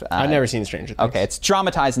kind of I've never seen Stranger Things. Okay, it's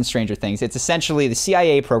dramatized in Stranger Things. It's essentially the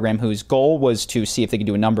CIA program whose goal was to see if they could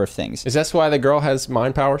do a number of things. Is that why the girl has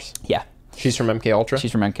mind powers? Yeah. She's from MK Ultra? She's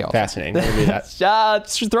from MK Ultra. Fascinating. Maybe that.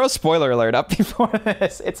 Throw a spoiler alert up before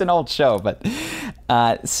this. It's an old show, but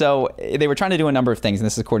so they were trying to do a number of things, and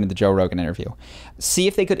this is according to the Joe Rogan interview. See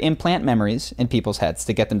if they could implant memories in people's heads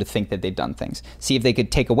to get them to think that they've done things. See if they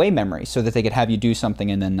could take away memories so that they could have you do something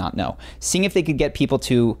and then not know. Seeing if they could get people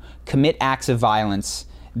to commit acts of violence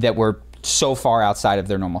that were so far outside of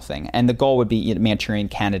their normal thing. And the goal would be Manchurian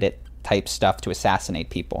Candidate type stuff to assassinate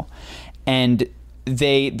people. And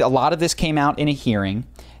a lot of this came out in a hearing.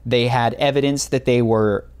 They had evidence that they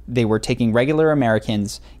were taking regular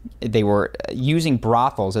Americans, they were using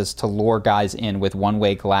brothels as to lure guys in with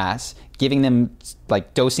one-way glass, giving them,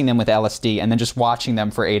 like, dosing them with LSD, and then just watching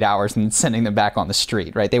them for 8 hours and sending them back on the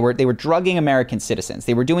street, right? They were drugging American citizens.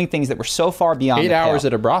 They were doing things that were so far beyond 8 hours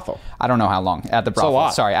at a brothel. I don't know how long at the brothel. A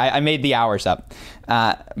lot. Sorry, I made the hours up.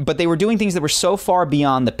 But they were doing things that were so far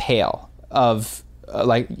beyond the pale of,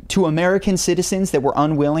 like, to American citizens that were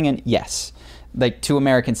unwilling, and yes, like, to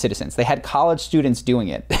American citizens. They had college students doing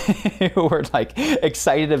it who were, like,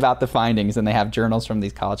 excited about the findings, and they have journals from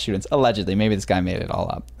these college students. Allegedly. Maybe this guy made it all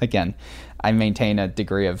up. Again, I maintain a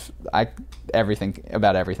degree of everything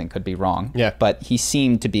could be wrong. Yeah. But he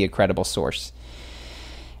seemed to be a credible source.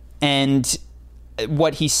 And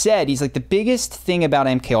what he said, he's like, the biggest thing about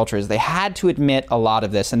MK Ultra is they had to admit a lot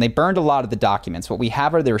of this, and they burned a lot of the documents. What we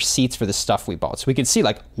have are the receipts for the stuff we bought. So we could see,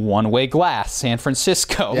 like, one-way glass, San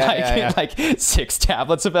Francisco, like 6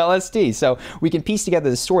 tablets of LSD. So we can piece together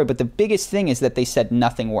the story. But the biggest thing is that they said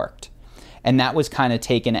nothing worked. And that was kind of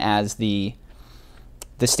taken as the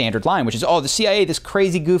standard line, which is, the CIA, this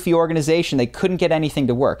crazy, goofy organization, they couldn't get anything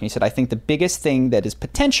to work. And he said, I think the biggest thing that is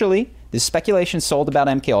potentially, this speculation sold about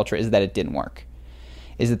MK Ultra, is that it didn't work.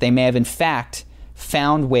 Is that they may have, in fact,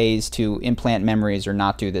 found ways to implant memories or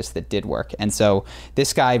not do this that did work. And so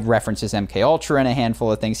this guy references MK Ultra and a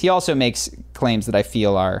handful of things. He also makes claims that I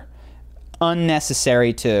feel are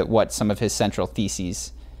unnecessary to what some of his central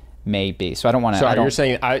theses may be. So I don't want to... Sorry, you're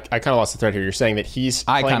saying... I kind of lost the thread here. You're saying that he's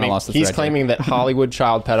claiming that Hollywood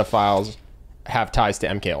child pedophiles have ties to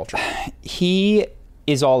MK Ultra. He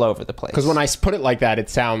is all over the place. Because when I put it like that,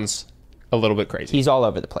 it sounds a little bit crazy. He's all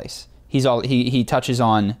over the place. He touches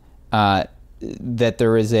on that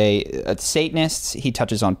there is a Satanists. He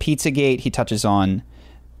touches on Pizzagate. He touches on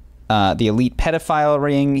the elite pedophile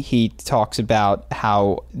ring. He talks about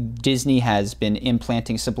how Disney has been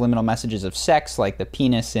implanting subliminal messages of sex, like the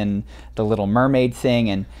penis in the Little Mermaid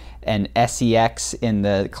thing, and sex in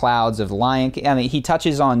the clouds of the Lion King. I mean, he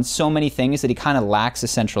touches on so many things that he kind of lacks a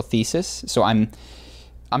central thesis. So I'm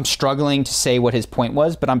struggling to say what his point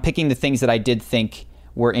was, but I'm picking the things that I did think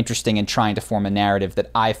were interesting in trying to form a narrative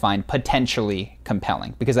that I find potentially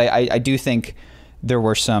compelling. Because I do think there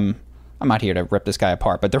were some... I'm not here to rip this guy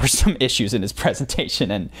apart, but there were some issues in his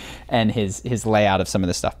presentation and his layout of some of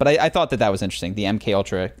this stuff. But I thought that was interesting, the MK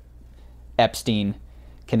Ultra Epstein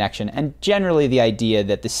connection, and generally the idea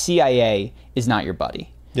that the CIA is not your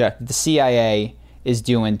buddy. Yeah. The CIA is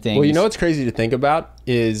doing things... Well, you know what's crazy to think about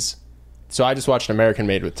is... So I just watched American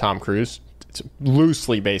Made with Tom Cruise. It's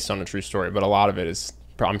loosely based on a true story, but a lot of it is,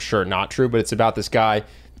 I'm sure, not true. But it's about this guy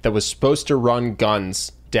that was supposed to run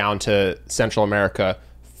guns down to Central America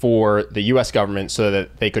for the U.S. government so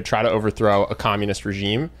that they could try to overthrow a communist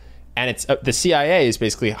regime. And it's the CIA is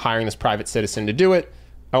basically hiring this private citizen to do it.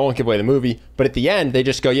 I won't give away the movie, but at the end, they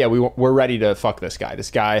just go, yeah, we're ready to fuck this guy.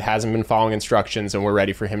 This guy hasn't been following instructions, and we're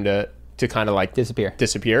ready for him to kind of like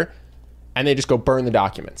disappear. And they just go burn the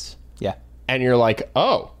documents. Yeah. And you're like,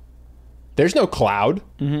 oh, there's no cloud.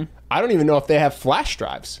 Mm-hmm. I don't even know if they have flash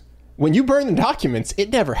drives. When you burn the documents, it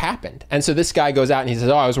never happened. And so this guy goes out and he says,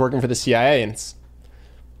 oh, I was working for the CIA. And it's,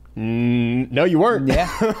 no, you weren't. Yeah.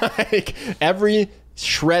 Like, every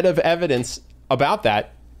shred of evidence about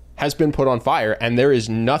that has been put on fire, and there is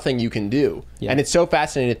nothing you can do. Yeah. And it's so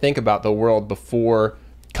fascinating to think about the world before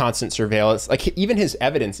constant surveillance. Like, even his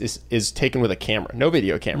evidence is taken with a camera, no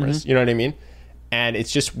video cameras. Mm-hmm. You know what I mean? And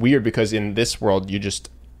it's just weird because in this world, you just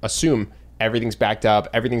assume everything's backed up,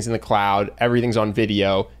 everything's in the cloud, everything's on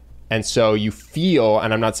video. And so you feel,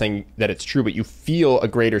 and I'm not saying that it's true, but you feel a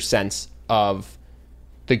greater sense of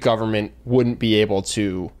the government wouldn't be able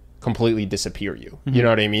to completely disappear you. You know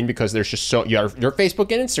what I mean? Because there's just your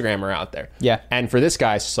Facebook and Instagram are out there. Yeah. And for this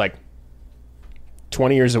guy, it's just like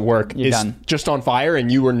 20 years of work You're is done. just on fire and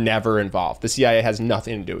you were never involved. The CIA has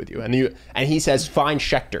nothing to do with you. And he says, find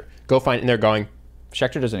Schechter. Go find, and they're going,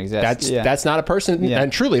 Schechter doesn't exist. that's not a person. Yeah.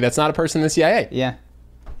 And truly, that's not a person in the CIA. Yeah.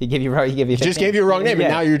 He gave you a wrong name, and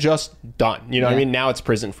now you're just done. You know what I Yeah. mean? Now it's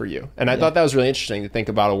prison for you. And I thought that was really interesting to think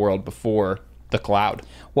about a world before the cloud.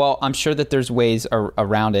 Well, I'm sure that there's ways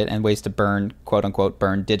around it and ways to burn, quote unquote,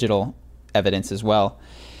 burn digital evidence as well.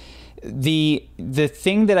 The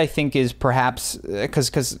thing that I think is perhaps,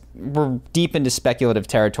 because we're deep into speculative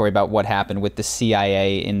territory about what happened with the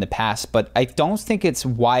CIA in the past, but I don't think it's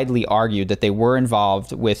widely argued that they were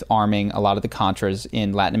involved with arming a lot of the Contras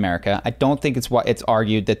in Latin America. I don't think it's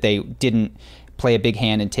argued that they didn't play a big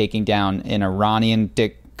hand in taking down an Iranian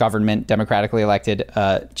government, democratically elected,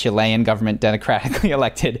 Chilean government, democratically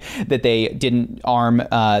elected, that they didn't arm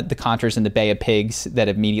the Contras in the Bay of Pigs that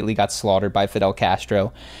immediately got slaughtered by Fidel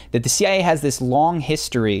Castro, that the CIA has this long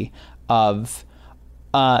history of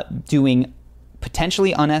doing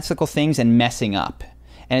potentially unethical things and messing up.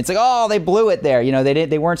 And it's like, oh, they blew it there. You know,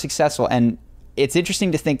 they weren't successful. And it's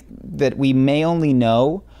interesting to think that we may only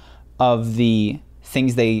know of the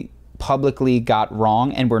things they publicly got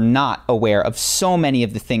wrong, and we're not aware of so many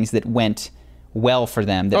of the things that went well for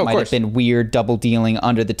them that might have been weird double dealing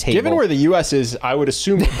under the table. Given where the U.S. is, I would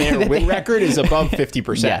assume that their win record is above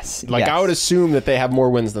 50%. Yes. I would assume that they have more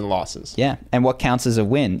wins than losses. Yeah. And what counts as a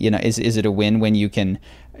win? You know, is it a win when you can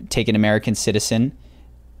take an American citizen,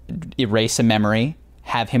 erase a memory,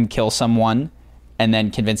 have him kill someone, and then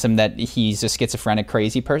convince him that he's a schizophrenic,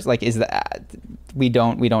 crazy person? Like, is that we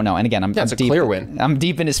don't know. And again, it's a clear win. I'm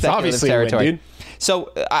deep into speculative territory. Win, dude.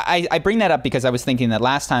 So I bring that up because I was thinking that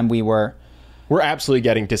last time we're absolutely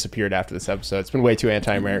getting disappeared after this episode. It's been way too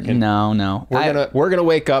anti-American. No. We're gonna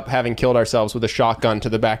wake up having killed ourselves with a shotgun to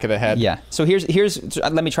the back of the head. Yeah. So here's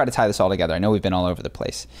let me try to tie this all together. I know we've been all over the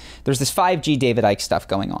place. There's this 5G David Icke stuff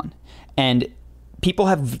going on, and people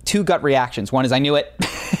have two gut reactions. One is I knew it,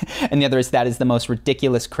 and the other is that is the most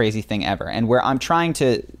ridiculous, crazy thing ever. And where I'm trying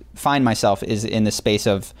to find myself is in the space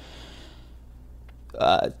of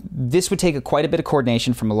this would take quite a bit of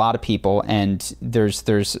coordination from a lot of people, and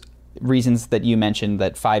there's reasons that you mentioned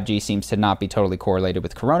that 5G seems to not be totally correlated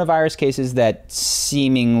with coronavirus cases that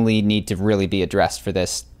seemingly need to really be addressed for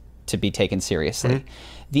this to be taken seriously. Mm-hmm.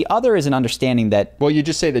 The other is an understanding that... Well, you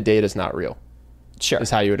just say the data's not real. Sure. Is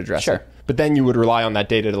how you would address it. But then you would rely on that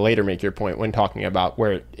data to later make your point when talking about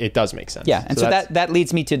where it does make sense. Yeah, and so that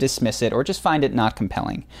leads me to dismiss it or just find it not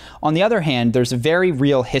compelling. On the other hand, there's a very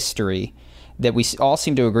real history that we all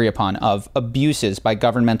seem to agree upon of abuses by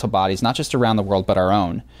governmental bodies, not just around the world, but our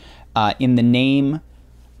own, in the name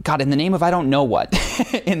of I don't know what,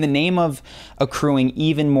 in the name of accruing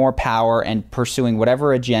even more power and pursuing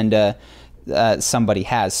whatever agenda somebody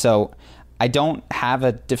has. So I don't have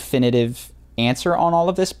a definitive answer on all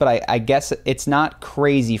of this, but I guess it's not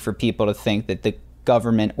crazy for people to think that the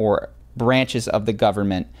government or branches of the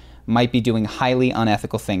government might be doing highly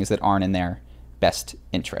unethical things that aren't in their best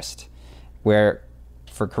interest. Where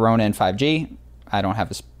for Corona and 5G, I don't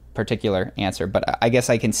have a particular answer, but I guess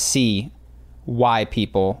I can see why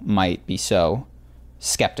people might be so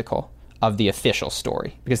skeptical of the official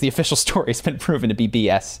story, because the official story has been proven to be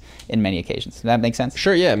BS in many occasions. Does that make sense?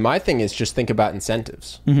 Sure, yeah. My thing is just think about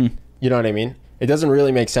incentives. Mm-hmm. You know what I mean? It doesn't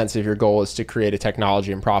really make sense if your goal is to create a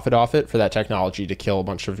technology and profit off it for that technology to kill a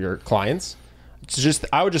bunch of your clients.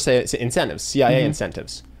 I would just say it's incentives, CIA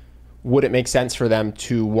incentives. Would it make sense for them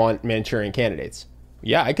to want Manchurian candidates?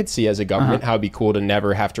 Yeah, I could see as a government how it'd be cool to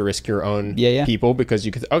never have to risk your own people because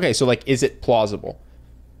you could... Okay, so like, is it plausible?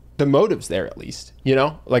 The motive's there at least, you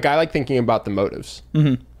know? Like, I like thinking about the motives.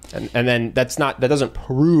 Mm-hmm. And then that doesn't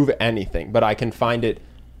prove anything, but I can find it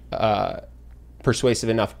persuasive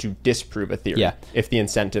enough to disprove a theory if the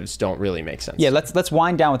incentives don't really make sense. Yeah, let's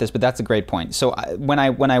wind down with this, but that's a great point. So when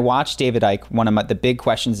I watch David Icke, one of the big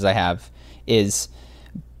questions I have is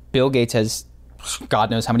Bill Gates has God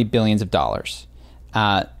knows how many billions of dollars.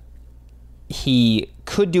 He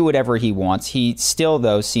could do whatever he wants. He still,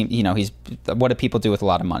 though, what do people do with a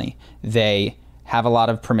lot of money? They have a lot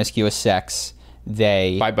of promiscuous sex.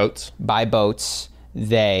 They buy boats.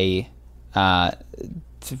 They,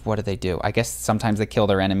 what do they do? I guess sometimes they kill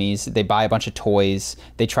their enemies. They buy a bunch of toys.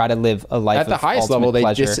 They try to live a life at the highest level.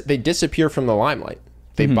 They disappear from the limelight.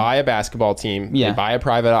 They buy a basketball team. Yeah. They buy a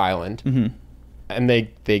private island. Mm-hmm. and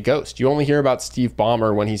they ghost. You only hear about Steve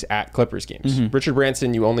Ballmer when he's at Clippers games. Richard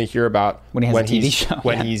Branson, you only hear about when he has a TV show.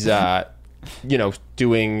 When he's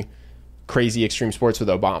doing crazy extreme sports with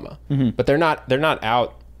Obama. But they're not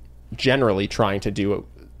out generally trying to do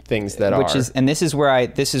things that this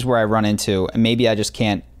is where I run into, and maybe I just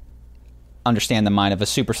can't understand the mind of a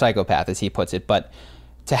super psychopath, as he puts it, but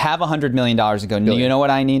to have $100 million and go, you know what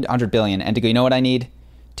I need? $100 billion. And to go, you know what I need?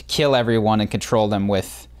 To kill everyone and control them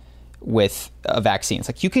with a vaccine. It's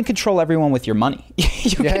like, you can control everyone with your money.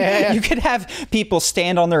 You could have people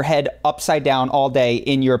stand on their head upside down all day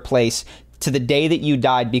in your place to the day that you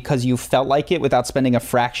died because you felt like it without spending a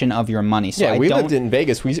fraction of your money. So we lived in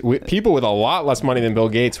Vegas. We people with a lot less money than Bill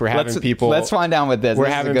Gates were having people... Let's find out with this. We're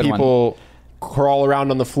having people crawl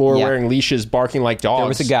around on the floor wearing leashes, barking like dogs. There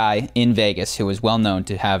was a guy in Vegas who was well known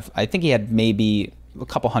to have, I think he had maybe a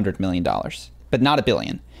couple $100 million, but not $1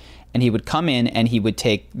 billion. And he would come in and he would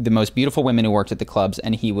take the most beautiful women who worked at the clubs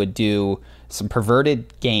and he would do some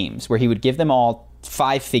perverted games where he would give them all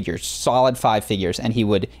 5 figures, solid 5 figures, and he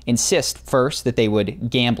would insist first that they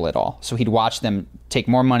would gamble it all. So he'd watch them take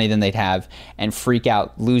more money than they'd have and freak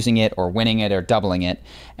out losing it or winning it or doubling it.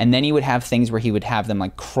 And then he would have things where he would have them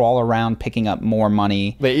like crawl around picking up more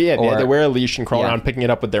money. They wear a leash and crawl around picking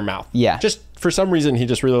it up with their mouth. Yeah. Just for some reason, he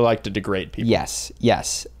just really liked to degrade people.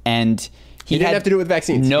 Yes. And he didn't have to do it with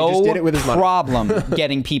vaccines. No he just did it with his money. problem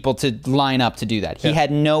getting people to line up to do that. He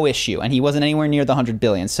had no issue, and he wasn't anywhere near the $100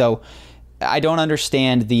 billion. So I don't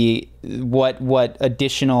understand what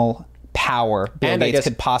additional power Bill Gates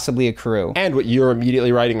could possibly accrue. And what you're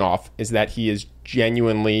immediately writing off is that he is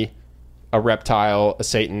genuinely a reptile, a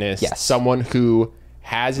Satanist, someone who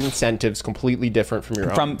has incentives completely different from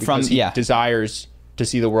your own. Because he desires to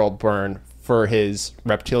see the world burn for his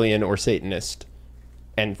reptilian or Satanist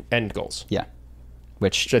end goals. Yeah.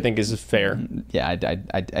 Which I think is fair. Yeah,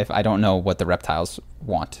 I don't know what the reptiles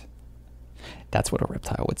want. That's what a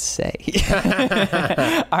reptile would say.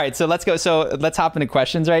 All right, so let's go. So let's hop into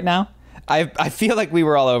questions right now. I feel like we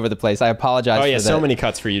were all over the place. I apologize. Oh yeah, so many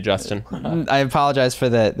cuts for you, Justin. I apologize for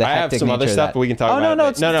the I have some other stuff, but we can talk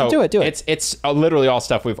about it. No, do it. It's literally all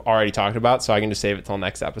stuff we've already talked about, so I can just save it till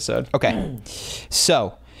next episode. Okay.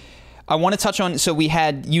 So I want to touch on. So we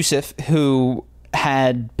had Yusuf, who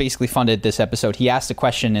had basically funded this episode. He asked a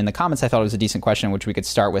question in the comments. I thought it was a decent question, which we could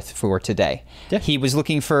start with for today. Yeah. He was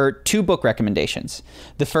looking for 2 book recommendations.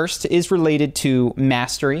 The first is related to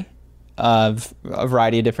mastery of a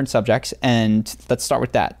variety of different subjects, and let's start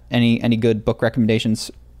with that. Any good book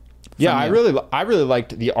recommendations? Yeah, I really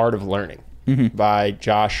liked The Art of Learning by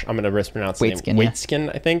Josh. I'm going to mispronounce the name.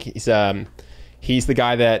 Waitzkin, I think. He's the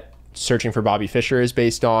guy that Searching for Bobby Fischer is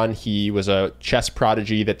based on. He was a chess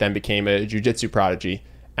prodigy that then became a jiu-jitsu prodigy,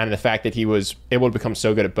 and the fact that he was able to become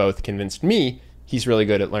so good at both convinced me he's really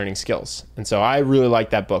good at learning skills. And so I really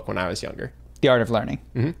liked that book when I was younger. The Art of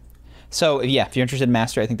Learning. So yeah, if you're interested in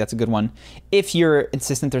mastery, I think that's a good one. If you're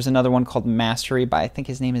insistent, there's another one called Mastery by, I think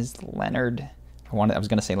his name is Leonard. I was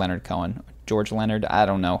going to say Leonard Cohen, George Leonard. I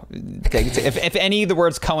don't know. If any of the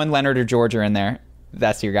words Cohen, Leonard, or George are in there,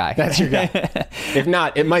 that's your guy. That's your guy. If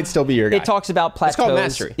not, it might still be your guy. It talks about plateaus. It's called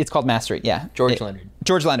Mastery. It's called Mastery, yeah. George Leonard.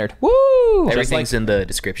 George Leonard. Woo! Everything's in the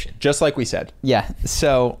description. Just like we said. Yeah.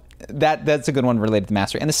 So that's a good one related to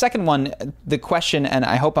Mastery. And the second one, the question, and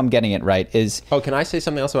I hope I'm getting it right, is... Oh, can I say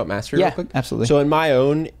something else about Mastery real quick? Absolutely. So in my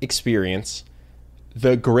own experience,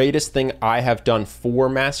 the greatest thing I have done for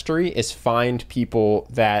Mastery is find people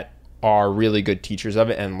that are really good teachers of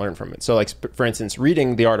it and learn from it. So like, for instance,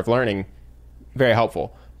 reading The Art of Learning, very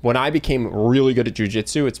helpful. When I became really good at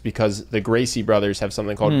jiu-jitsu, it's because the Gracie brothers have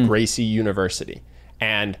something called Gracie University.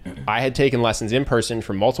 And I had taken lessons in person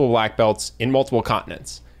from multiple black belts in multiple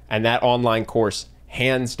continents. And that online course,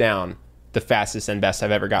 hands down, the fastest and best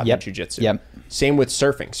I've ever gotten in jiu-jitsu. Same with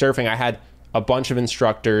surfing. Surfing, I had a bunch of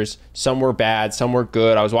instructors. Some were bad, some were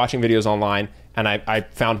good. I was watching videos online, and I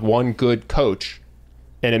found one good coach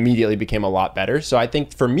and immediately became a lot better. So I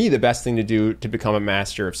think for me, the best thing to do to become a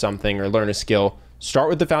master of something or learn a skill, start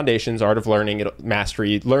with the foundations, Art of Learning,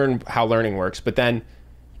 Mastery, learn how learning works, but then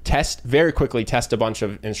very quickly test a bunch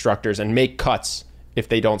of instructors and make cuts if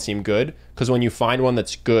they don't seem good. Because when you find one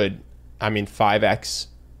that's good, 5x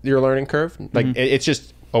your learning curve. Like it's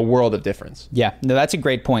just a world of difference. Yeah, no, that's a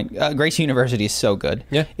great point. Gracie University is so good.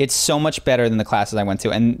 Yeah, it's so much better than the classes I went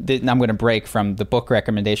to. And I'm going to break from the book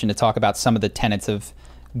recommendation to talk about some of the tenets of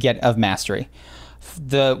mastery.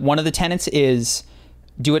 One of the tenets is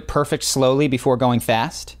do it perfect slowly before going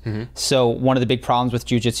fast. So one of the big problems with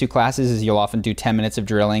jiu-jitsu classes is you'll often do 10 minutes of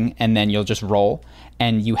drilling and then you'll just roll,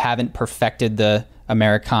 and you haven't perfected the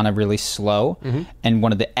Americana really slow. And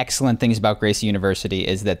one of the excellent things about Gracie University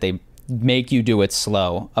is that make you do it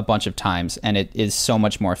slow a bunch of times, and it is so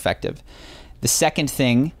much more effective. The second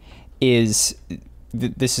thing is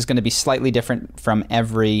this is going to be slightly different from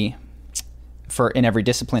in every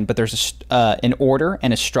discipline, but there's an order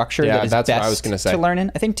and a structure that is that's best what I was gonna say. to learn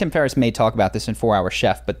in. I think Tim Ferriss may talk about this in 4 Hour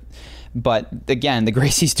Chef, but again, the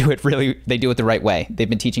Gracies do it the right way. They've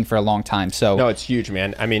been teaching for a long time. So No, it's huge,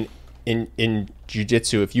 man. I mean, in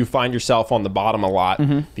jiu-jitsu, if you find yourself on the bottom a lot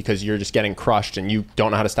because you're just getting crushed and you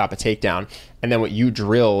don't know how to stop a takedown, and then what you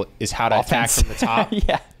drill is how to Offense. attack from the top.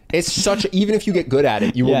 Yeah. It's even if you get good at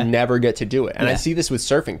it, you will never get to do it. And I see this with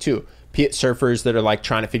surfing too. Surfers that are like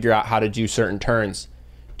trying to figure out how to do certain turns.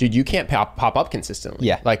 Dude, you can't pop up consistently.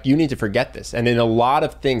 Yeah. Like, you need to forget this. And in a lot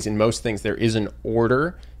of things, in most things, there is an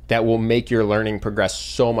order that will make your learning progress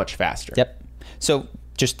so much faster. Yep. So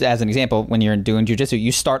just as an example, when you're doing jiu-jitsu,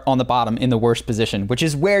 you start on the bottom in the worst position, which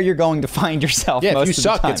is where you're going to find yourself most If you of the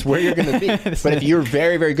suck, time. it's where you're going to be. But if you're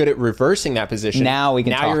very, very good at reversing that position, Now we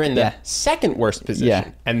can talk. you're in the Yeah. second worst position.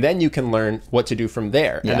 Yeah. And then you can learn what to do from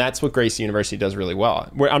there. Yeah. And that's what Gracie University does really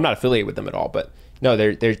well. I'm not affiliated with them at all, but no,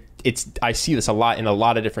 I see this a lot in a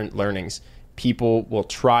lot of different learnings. People will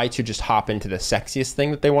try to just hop into the sexiest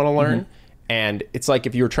thing that they want to learn. And it's like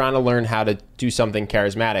if you were trying to learn how to do something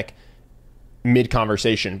charismatic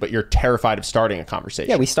mid-conversation, but you're terrified of starting a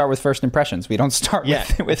conversation. Yeah, we start with first impressions. We don't start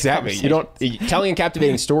with exactly. Telling a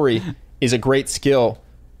captivating story is a great skill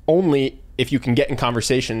only if you can get in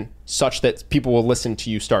conversation such that people will listen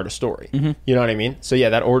to you start a story. You know what I mean? So yeah,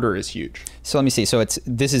 that order is huge. So let me see. So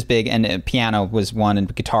this is big, and piano was one,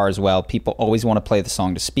 and guitar as well. People always want to play the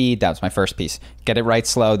song to speed. That was my first piece. Get it right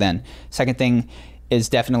slow then. Second thing is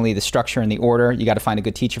definitely the structure and the order. You got to find a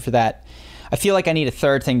good teacher for that. I feel like I need a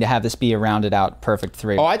third thing to have this be a rounded out perfect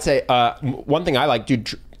 3. Oh, I'd say one thing I like,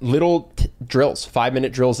 little drills,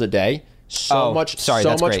 5-minute drills a day. Much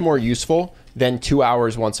great. more useful than 2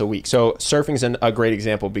 hours once a week. So surfing's a great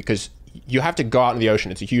example because you have to go out in the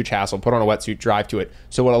ocean. It's a huge hassle. Put on a wetsuit, drive to it.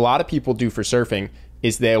 So what a lot of people do for surfing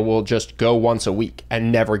is they will just go once a week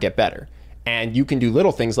and never get better. And you can do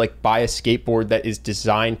little things like buy a skateboard that is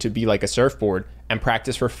designed to be like a surfboard and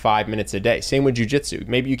practice for 5 minutes a day. Same with jiu-jitsu.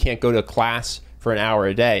 Maybe you can't go to class for an hour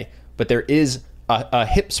a day, but there is a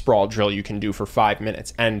hip sprawl drill you can do for 5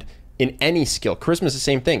 minutes. And in any skill, charisma is the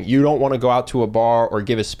same thing. You don't want to go out to a bar or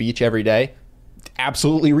give a speech every day.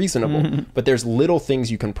 Absolutely reasonable. But there's little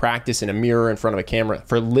things you can practice in a mirror in front of a camera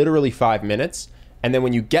for literally 5 minutes. And then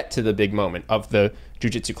when you get to the big moment of the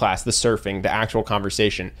jiu-jitsu class, the surfing, the actual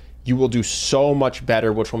conversation, you will do so much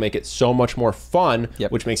better, which will make it so much more fun,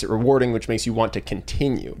 which makes it rewarding, which makes you want to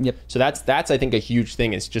continue. So that's I think a huge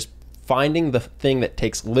thing, is just finding the thing that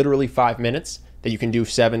takes literally 5 minutes that you can do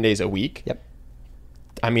 7 days a week.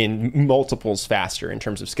 I mean, multiples faster in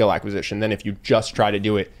terms of skill acquisition than if you just try to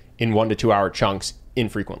do it in 1 to 2 hour chunks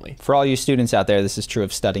infrequently. For all you students out there, this is true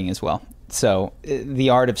of studying as well. So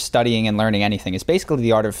the art of studying and learning anything is basically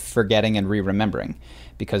the art of forgetting and re-remembering,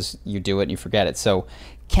 because you do it and you forget it. So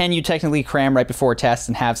can you technically cram right before a test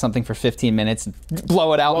and have something for 15 minutes,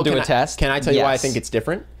 blow it out and do a test? Can I tell you why I think it's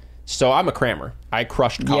different? So I'm a crammer. I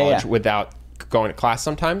crushed college without going to class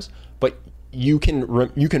sometimes, but you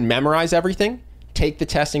can memorize everything, take the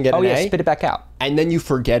test and get an A. Spit it back out. And then you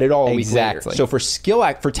forget it all a week later. Exactly. So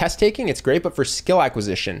for test taking, it's great, but for skill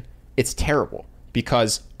acquisition, it's terrible,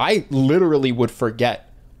 because I literally would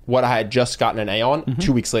forget what I had just gotten an A on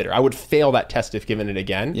 2 weeks later. I would fail that test if given it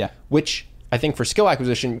again, which I think for skill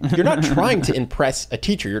acquisition, you're not trying to impress a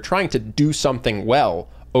teacher. You're trying to do something well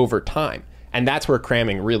over time. And that's where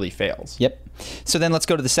cramming really fails. So then let's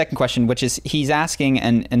go to the second question, which is he's asking,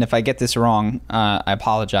 and if I get this wrong, I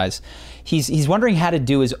apologize. He's wondering how to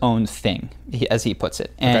do his own thing, as he puts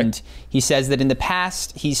it. And he says that in the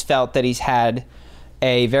past, he's felt that he's had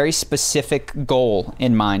a very specific goal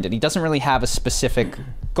in mind, and he doesn't really have a specific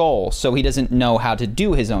goal, so he doesn't know how to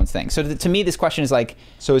do his own thing. So to me, this question is like,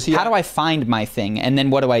 how do I find my thing, and then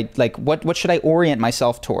what do I like? What should I orient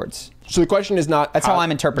myself towards? So the question is not. That's how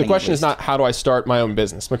I'm interpreting. The question is not how do I start my own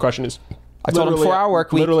business. My question is, I told him 4 hour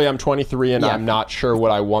work week. Literally, I'm 23 and I'm not sure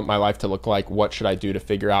what I want my life to look like. What should I do to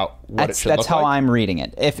figure out what it should look like? That's how I'm reading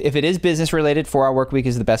it. If it is business related, 4 hour work week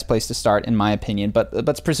is the best place to start, in my opinion. But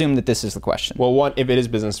let's presume that this is the question. Well, if it is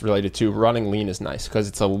business related too, running lean is nice because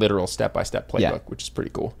it's a literal step-by-step playbook, which is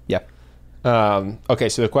pretty cool. Okay,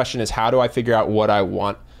 so the question is, how do I figure out what I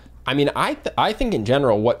want? I mean, I think in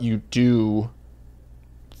general, what you do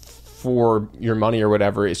for your money or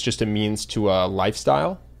whatever is just a means to a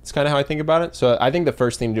lifestyle. It's kind of how I think about it. So I think the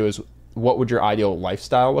first thing to do is, what would your ideal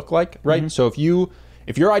lifestyle look like, right? So if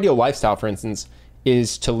your ideal lifestyle, for instance,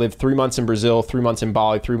 is to live 3 months in Brazil, 3 months in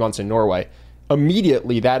Bali, 3 months in Norway,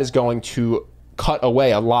 immediately that is going to cut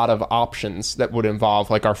away a lot of options that would involve,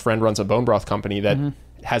 like our friend runs a bone broth company that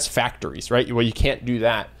has factories, right? Well, you can't do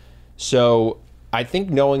that. So I think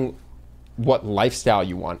knowing what lifestyle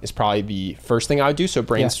you want is probably the first thing I would do. So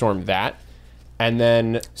brainstorm that. And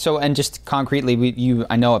then... So, and just concretely,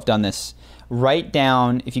 I know I've done this. Write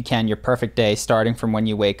down, if you can, your perfect day starting from when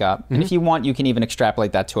you wake up. And if you want, you can even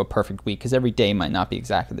extrapolate that to a perfect week, because every day might not be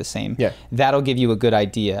exactly the same. Yeah. That'll give you a good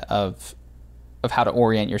idea of how to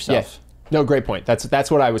orient yourself. Yeah. No, great point. That's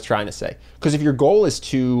what I was trying to say. Because if your goal is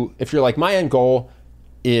if you're like, my end goal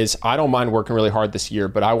is I don't mind working really hard this year,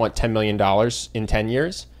 but I want $10 million in 10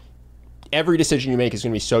 years, every decision you make is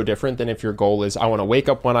going to be so different than if your goal is I want to wake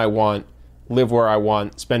up when I want, live where I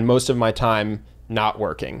want, spend most of my time not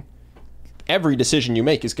working. Every decision you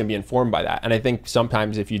make is going to be informed by that. And I think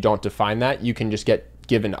sometimes if you don't define that, you can just get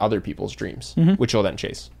given other people's dreams, which you'll then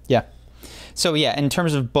chase. Yeah. So yeah, in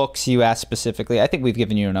terms of books you asked specifically, I think we've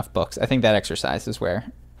given you enough books. I think that exercise is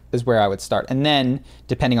where I would start. And then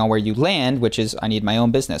depending on where you land, which is I need my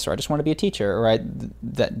own business, or I just want to be a teacher, or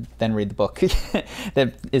then read the book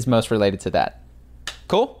that is most related to that.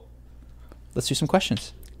 Cool. Let's do some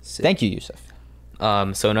questions. Thank you, Yusuf.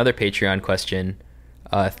 So another Patreon question.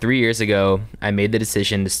 3 years ago, I made the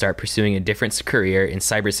decision to start pursuing a different career in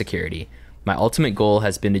cybersecurity. My ultimate goal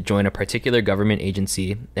has been to join a particular government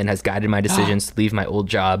agency and has guided my decisions to leave my old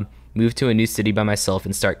job, move to a new city by myself,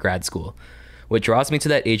 and start grad school. What draws me to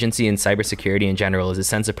that agency and cybersecurity in general is a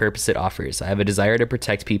sense of purpose it offers. I have a desire to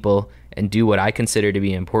protect people and do what I consider to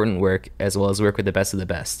be important work, as well as work with the best of the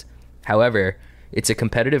best. However, it's a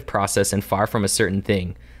competitive process and far from a certain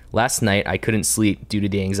thing. Last night, I couldn't sleep due to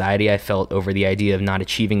the anxiety I felt over the idea of not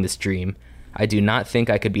achieving this dream. I do not think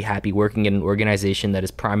I could be happy working in an organization that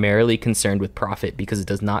is primarily concerned with profit because it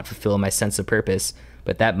does not fulfill my sense of purpose,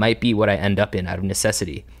 but that might be what I end up in out of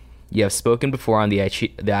necessity. You have spoken before on the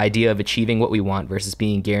idea of achieving what we want versus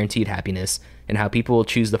being guaranteed happiness and how people will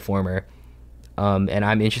choose the former, and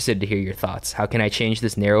I'm interested to hear your thoughts. How can I change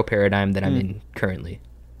this narrow paradigm that I'm in currently?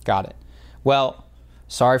 Got it. Well,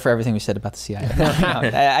 sorry for everything we said about the CIA.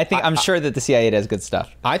 I'm sure that the CIA does good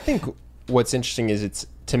stuff. I think what's interesting is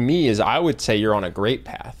I would say you're on a great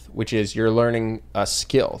path, which is you're learning a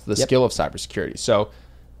skill, the skill of cybersecurity. So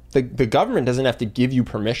the government doesn't have to give you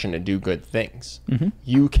permission to do good things.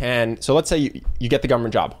 You can, so let's say you get the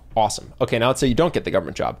government job. Awesome. Okay, now let's say you don't get the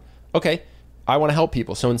government job. Okay, I want to help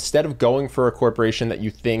people. So instead of going for a corporation that you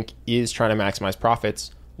think is trying to maximize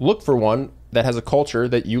profits, look for one that has a culture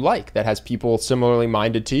that you like, that has people similarly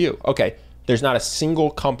minded to you. Okay, there's not a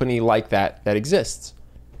single company like that exists.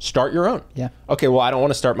 Start your own. Yeah. Okay, well, I don't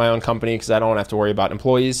want to start my own company because I don't have to worry about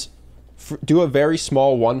employees. Do a very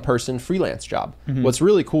small one-person freelance job. What's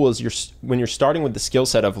really cool is when you're starting with the skill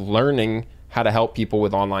set of learning how to help people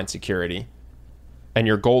with online security, and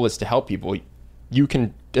your goal is to help people, you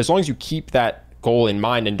can, as long as you keep that goal in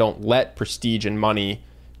mind and don't let prestige and money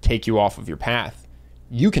take you off of your path,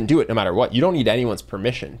 you can do it no matter what. You don't need anyone's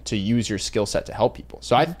permission to use your skill set to help people.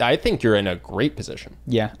 So I think you're in a great position.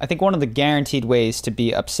 Yeah. I think one of the guaranteed ways to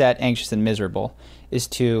be upset, anxious, and miserable is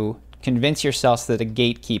to convince yourself that a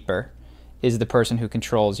gatekeeper is the person who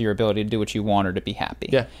controls your ability to do what you want or to be happy.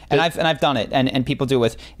 Yeah. And I've done it. And people do it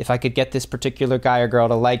with, if I could get this particular guy or girl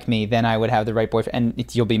to like me, then I would have the right boyfriend,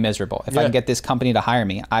 and you'll be miserable. If I can get this company to hire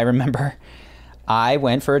me. I remember I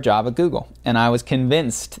went for a job at Google, and I was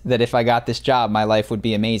convinced that if I got this job, my life would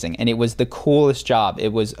be amazing. And it was the coolest job.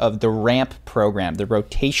 It was of the RAMP program, the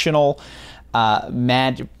rotational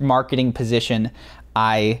marketing position.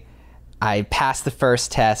 I passed the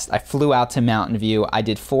first test. I flew out to Mountain View. I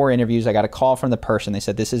did 4 interviews. I got a call from the person. They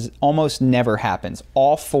said, this is almost never happens.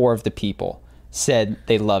 All 4 of the people said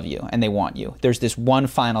they love you and they want you. There's this one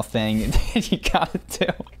final thing that you got to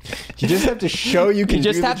do. You just have to show you can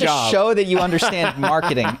do the job. You just have to show that you understand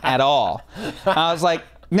marketing at all. I was like,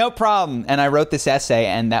 no problem. And I wrote this essay,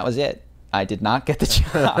 and that was it. I did not get the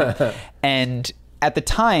job. And at the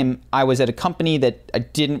time, I was at a company that I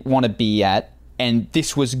didn't want to be at. And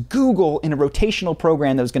this was Google in a rotational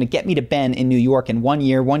program that was going to get me to Ben in New York in 1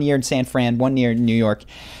 year in San Fran, 1 year in New York.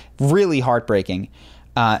 Really heartbreaking.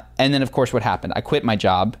 And then, of course, what happened? I quit my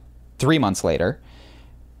job 3 months later,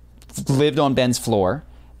 lived on Ben's floor,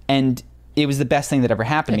 and it was the best thing that ever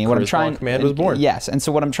happened to me. What I'm trying, Command was born. Yes, and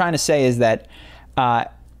so what I'm trying to say is that I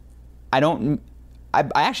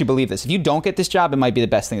actually believe this. If you don't get this job, it might be the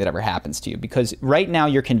best thing that ever happens to you, because right now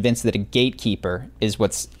you're convinced that a gatekeeper is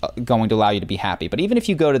what's going to allow you to be happy. But even if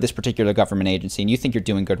you go to this particular government agency and you think you're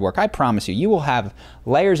doing good work, I promise you, you will have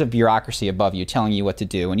layers of bureaucracy above you telling you what to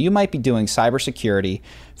do. And you might be doing cybersecurity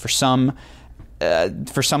for some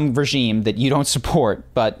for some regime that you don't support,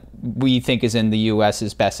 but we think is in the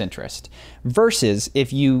U.S.'s best interest, versus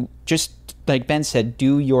if you just, like Ben said,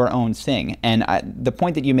 do your own thing. And the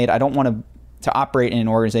point that you made, I don't want to operate in an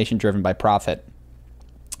organization driven by profit.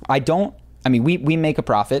 We make a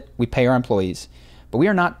profit, we pay our employees, but we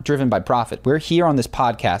are not driven by profit. We're here on this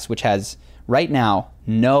podcast, which has right now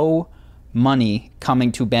no money coming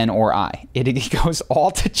to Ben or I. It goes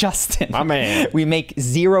all to Justin. My man. We make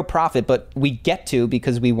zero profit, but we get to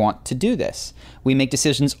because we want to do this. We make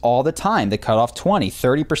decisions all the time that cut off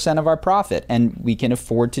 30% of our profit, and we can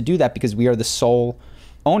afford to do that because we are the sole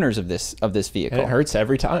owners of this vehicle. And it hurts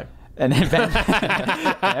every time. And then Ben,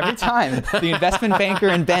 every time the investment banker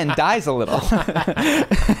in Ben dies a little.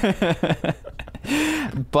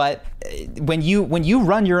 But when you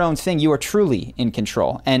run your own thing, you are truly in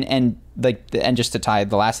control. And just to tie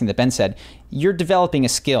the last thing that Ben said, you're developing a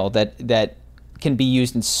skill that can be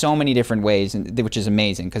used in so many different ways, which is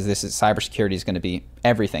amazing because cybersecurity is going to be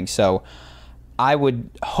everything. So I would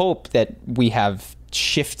hope that we have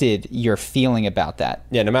shifted your feeling about that.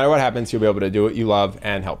 Yeah, no matter what happens, you'll be able to do what you love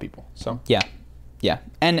and help people. So yeah.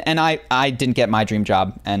 And I didn't get my dream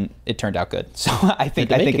job, and it turned out good. So I think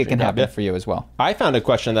it can happen for you as well. I found a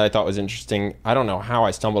question that I thought was interesting. I don't know how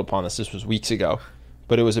I stumbled upon this. This was weeks ago,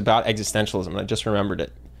 but it was about existentialism, and I just remembered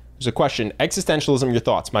it. There's a question: existentialism, your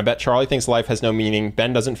thoughts? My bet Charlie thinks life has no meaning.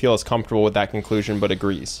 Ben doesn't feel as comfortable with that conclusion, but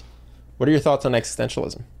agrees. What are your thoughts on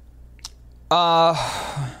existentialism?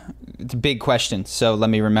 It's a big question, so let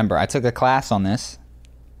me remember. I took a class on this.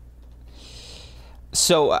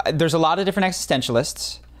 So there's a lot of different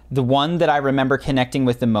existentialists. The one that I remember connecting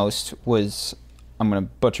with the most was, I'm going to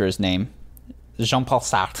butcher his name, Jean-Paul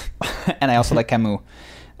Sartre. And I also like Camus.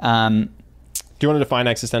 Do you want to define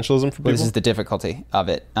existentialism for people? This is the difficulty of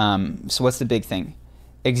it. So what's the big thing?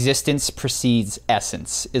 Existence precedes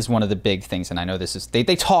essence is one of the big things, and I know this is they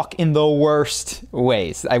talk in the worst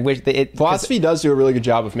ways. I wish philosophy does do a really good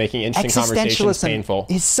job of making interesting conversations painful.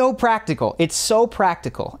 It's so practical. It's so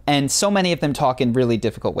practical, and so many of them talk in really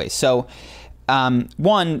difficult ways. So,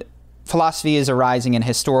 one, philosophy is arising in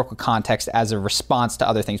historical context as a response to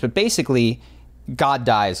other things, but basically, God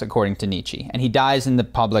dies according to Nietzsche, and he dies in the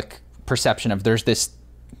public perception of there's this.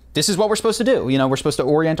 This is what we're supposed to do. We're supposed to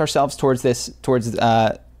orient ourselves towards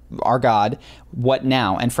our God. What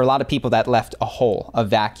now? And for a lot of people, that left a hole, a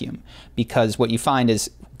vacuum, because what you find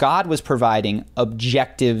is God was providing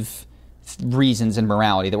objective reasons in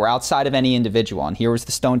morality that were outside of any individual. And here was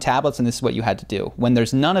the stone tablets, and this is what you had to do. When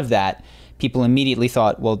there's none of that, people immediately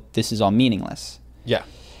thought, well, this is all meaningless. Yeah.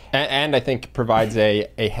 And I think provides a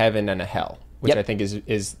heaven and a hell, which I think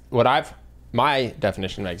is what my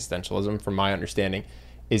definition of existentialism, from my understanding,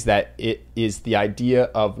 is that it is the idea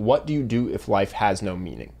of what do you do if life has no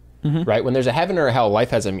meaning, right? When there's a heaven or a hell,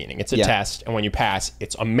 life has a meaning. It's a test, and when you pass,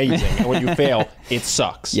 it's amazing. And when you fail, it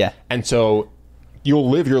sucks. Yeah. And so you'll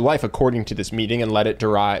live your life according to this meaning and you'll let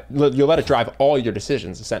it drive all your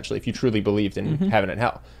decisions, essentially, if you truly believed in heaven and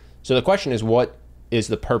hell. So the question is, what is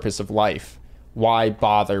the purpose of life? Why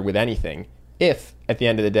bother with anything if, at the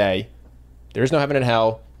end of the day, there is no heaven and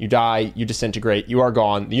hell, you die, you disintegrate, you are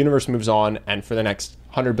gone, the universe moves on, and for the next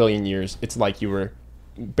 100 billion years, it's like you were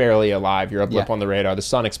barely alive. You're a blip on the radar. The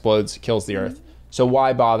sun explodes, kills the earth. So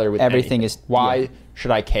why bother with everything? Why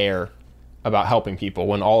should I care about helping people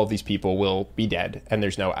when all of these people will be dead and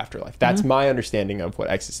there's no afterlife? That's my understanding of what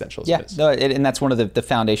existentialism is. And that's one of the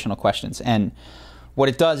foundational questions. And what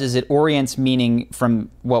it does is it orients meaning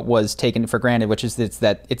from what was taken for granted, which is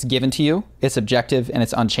that it's given to you, it's objective, and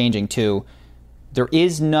it's unchanging, to there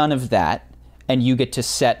is none of that, and you get to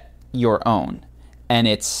set your own. And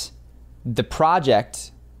it's the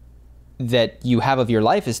project that you have of your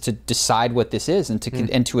life is to decide what this is and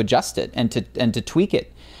to adjust it and to tweak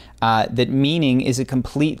it. That meaning is a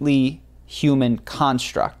completely human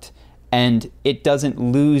construct, and it doesn't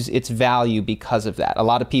lose its value because of that. A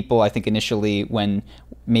lot of people, I think, initially when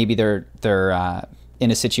maybe they're in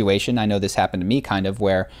a situation, I know this happened to me kind of,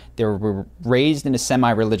 where they were raised in a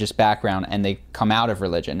semi-religious background and they come out of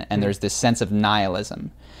religion, and there's this sense of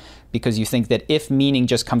nihilism. Because you think that if meaning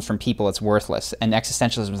just comes from people, it's worthless. And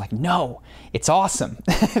existentialism is like, no, it's awesome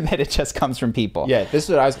that it just comes from people. Yeah, this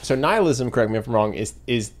is what so nihilism, correct me if I'm wrong,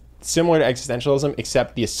 is similar to existentialism,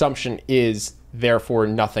 except the assumption is, therefore,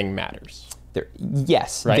 nothing matters.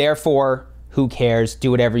 Yes. Right? Therefore, who cares? Do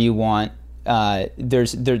whatever you want.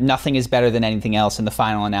 Nothing is better than anything else in the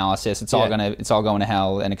final analysis. It's all going to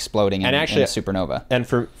hell and exploding in a supernova. And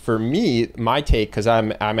for me, my take, because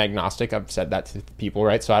I'm agnostic, I've said that to people,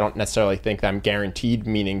 right? So I don't necessarily think that I'm guaranteed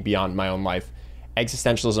meaning beyond my own life.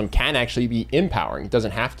 Existentialism can actually be empowering. It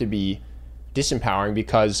doesn't have to be disempowering,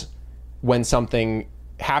 because when something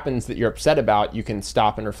happens that you're upset about, you can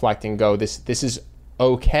stop and reflect and go, this is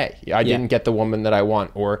okay. I didn't get the woman that I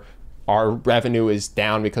want, or our revenue is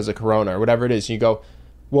down because of Corona, or whatever it is. You go,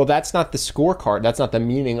 well, that's not the scorecard. That's not the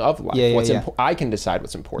meaning of life. I can decide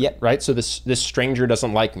what's important, right? So this stranger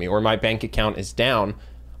doesn't like me, or my bank account is down.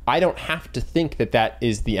 I don't have to think that that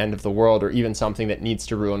is the end of the world, or even something that needs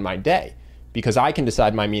to ruin my day, because I can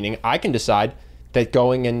decide my meaning. I can decide that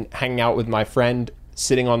going and hanging out with my friend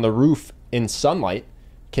sitting on the roof in sunlight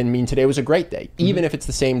can mean today was a great day, even if it's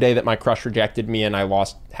the same day that my crush rejected me and I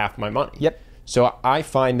lost half my money. So I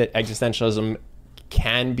find that existentialism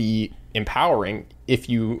can be empowering if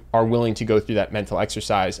you are willing to go through that mental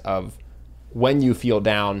exercise of, when you feel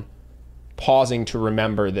down, pausing to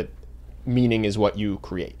remember that meaning is what you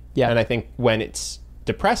create. And I think when it's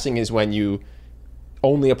depressing is when you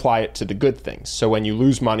only apply it to the good things. So when you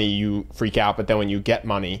lose money, you freak out, but then when you get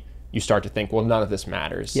money, you start to think, well, none of this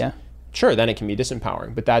matters. Sure, then it can be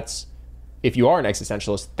disempowering. But that's, if you are an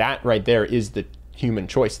existentialist, that right there is the human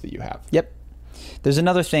choice that you have. There's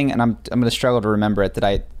another thing, and I'm going to struggle to remember it, that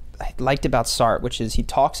I liked about Sartre, which is he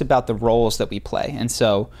talks about the roles that we play. And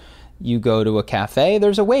so you go to a cafe,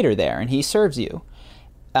 there's a waiter there, and he serves you.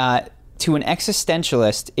 To an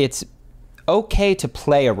existentialist, it's okay to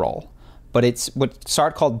play a role, but it's what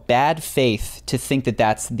Sartre called bad faith to think that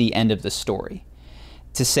that's the end of the story.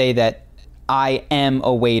 To say that I am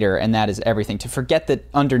a waiter and that is everything. To forget that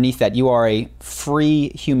underneath that you are a free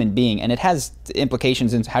human being, and it has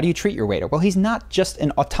implications in how do you treat your waiter. Well, he's not just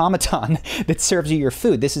an automaton that serves you your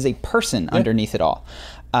food. This is a person underneath it all.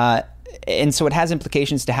 And so it has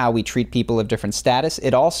implications to how we treat people of different status.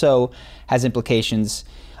 It also has implications.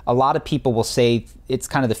 A lot of people will say it's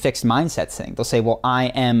kind of the fixed mindset thing. They'll say, well, I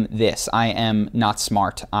am this. I am not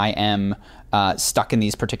smart. I am stuck in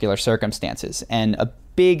these particular circumstances. And a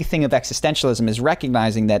big thing of existentialism is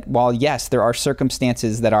recognizing that while, yes, there are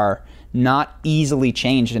circumstances that are not easily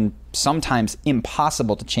changed and sometimes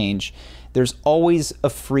impossible to change, there's always a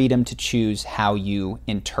freedom to choose how you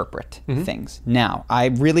interpret things. Now, I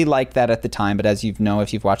really liked that at the time, but as you know,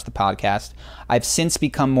 if you've watched the podcast, I've since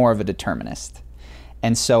become more of a determinist.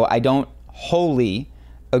 And so I don't wholly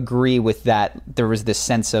agree with that. There was this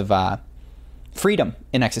sense of freedom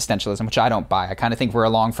in existentialism, which I don't buy. I kind of think we're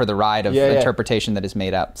along for the ride of interpretation that is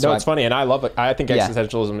made up. So it's funny, and I love it. I think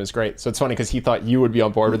existentialism is great. So it's funny because he thought you would be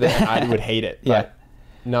on board with it, and I would hate it. But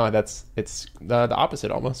no, it's the opposite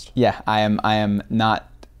almost. I am not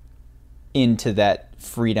into that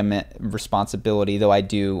freedom and responsibility, though I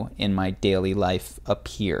do in my daily life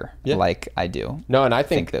appear like I do. No, and I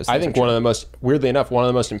think one of the most, weirdly enough, one of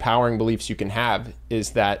the most empowering beliefs you can have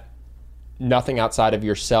is that nothing outside of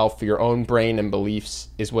yourself, your own brain and beliefs,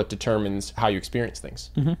 is what determines how you experience things.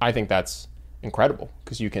 I think that's incredible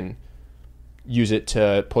because you can use it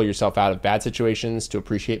to pull yourself out of bad situations, to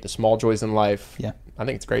appreciate the small joys in life. I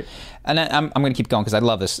think it's great. And I'm going to keep going because I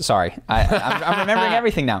love this. Sorry. I'm remembering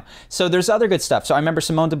everything now. So there's other good stuff. So I remember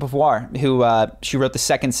Simone de Beauvoir, who she wrote The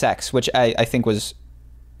Second Sex, which I think was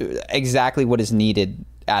exactly what is needed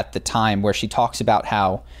at the time, where she talks about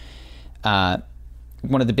how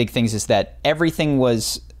one of the big things is that everything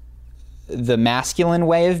was the masculine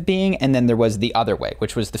way of being, and then there was the other way,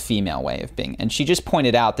 which was the female way of being. And she just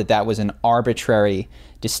pointed out that that was an arbitrary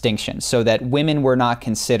distinction, so that women were not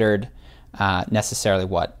considered necessarily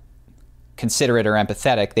considerate or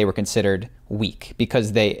empathetic. They were considered weak because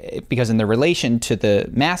in their relation to the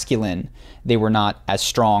masculine, they were not as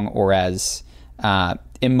strong or as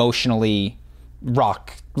emotionally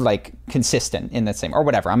consistent in that same, or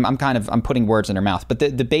whatever. I'm putting words in her mouth, but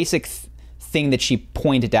the basic thing that she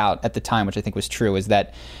pointed out at the time, which I think was true, is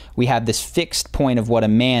that we have this fixed point of what a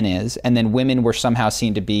man is, and then women were somehow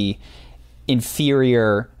seen to be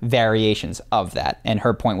inferior variations of that. And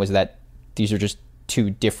her point was that these are just two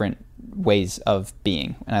different ways of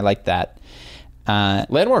being, and I like that.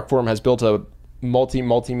 Landmark Forum has built a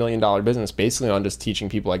multi-million dollar business basically on just teaching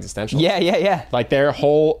people existentialism. Yeah. Like their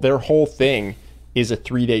whole thing is a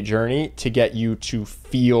 3-day journey to get you to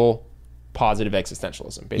feel positive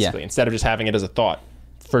existentialism, basically, instead of just having it as a thought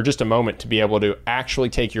for just a moment, to be able to actually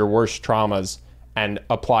take your worst traumas and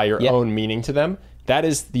apply your own meaning to them. That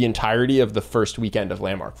is the entirety of the first weekend of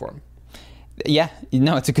Landmark Forum. Yeah,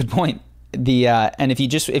 no, it's a good point. And if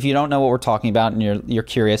you don't know what we're talking about and you're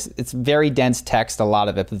curious, it's very dense text, a lot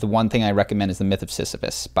of it. But the one thing I recommend is The Myth of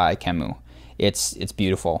Sisyphus by Camus. It's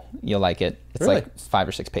beautiful. You'll like it. It's really? Like 5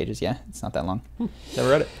 or 6 pages. Yeah, it's not that long. Never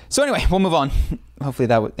read it. So anyway, we'll move on. Hopefully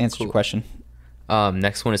that answers your question.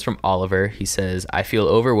 Next one is from Oliver. He says, I feel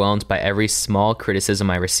overwhelmed by every small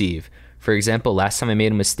criticism I receive. For example, last time I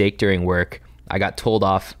made a mistake during work, I got told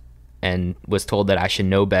off and was told that I should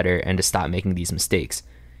know better and to stop making these mistakes.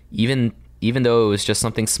 Even though it was just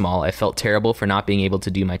something small, I felt terrible for not being able to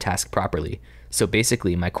do my task properly. So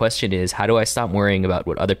basically, my question is, how do I stop worrying about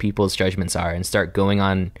what other people's judgments are and start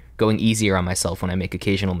going easier on myself when I make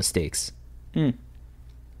occasional mistakes?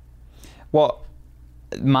 Well,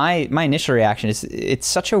 my initial reaction is, it's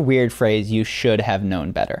such a weird phrase, you should have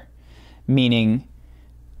known better. Meaning,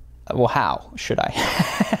 well, how should I?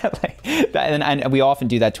 and we often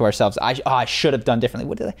do that to ourselves. I should have done differently.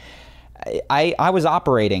 What did I was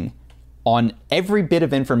operating on every bit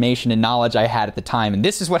of information and knowledge I had at the time, and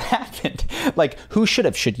this is what happened. Like, who should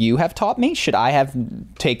have? Should you have taught me? Should I have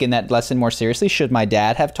taken that lesson more seriously? Should my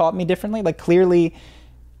dad have taught me differently? Like, clearly,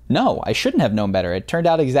 no, I shouldn't have known better. It turned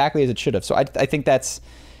out exactly as it should have. So I think that's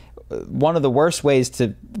one of the worst ways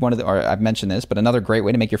or I've mentioned this, but another great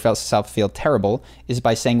way to make yourself feel terrible is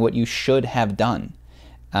by saying what you should have done,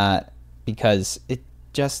 because it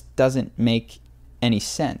just doesn't make any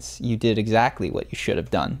sense. You did exactly what you should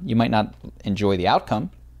have done. You might not enjoy the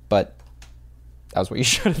outcome, but that was what you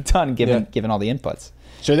should have done given all the inputs.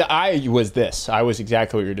 So I was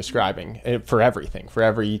exactly what you're describing for everything, for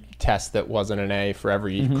every test that wasn't an A, for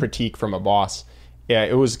every critique from a boss. Yeah,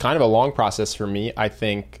 it was kind of a long process for me. I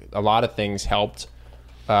think a lot of things helped.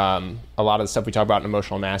 A lot of the stuff we talk about in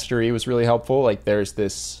emotional mastery was really helpful. Like, there's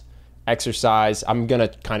this exercise. I'm going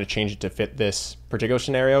to kind of change it to fit this particular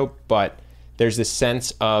scenario, but there's this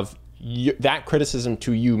sense of that criticism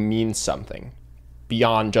to you means something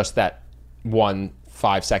beyond just that 1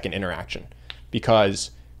 5-second interaction.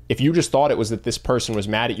 Because if you just thought it was that this person was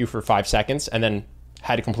mad at you for 5 seconds and then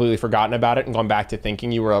had completely forgotten about it and gone back to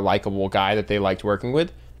thinking you were a likable guy that they liked working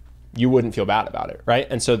with, you wouldn't feel bad about it, right?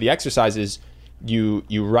 And so the exercise is you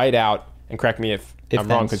write out, and correct me if I'm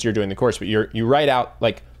wrong because you're doing the course, but you write out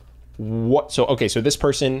like what. So this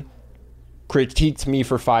person critiqued me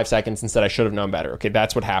for 5 seconds and said I should have known better. Okay,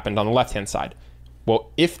 that's what happened on the left-hand side.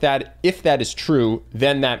 Well, if that is true,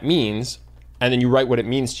 then that means, and then you write what it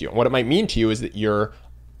means to you. And what it might mean to you is that you're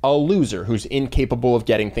a loser who's incapable of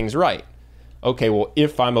getting things right. Okay, well,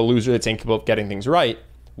 if I'm a loser that's incapable of getting things right,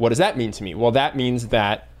 what does that mean to me? Well, that means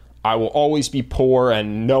that I will always be poor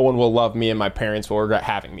and no one will love me and my parents will regret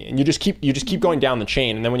having me. And you just keep going down the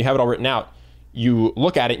chain. And then when you have it all written out, you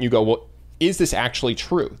look at it and you go, well, is this actually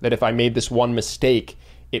true? That if I made this one mistake,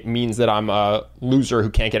 it means that I'm a loser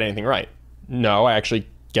who can't get anything right? No, I actually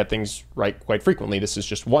get things right quite frequently. This is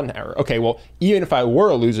just one error. Okay, well, even if I were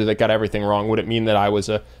a loser that got everything wrong, would it mean that I was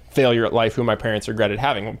a failure at life who my parents regretted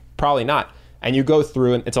having? Well, probably not. And you go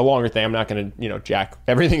through, and it's a longer thing. I'm not going to, jack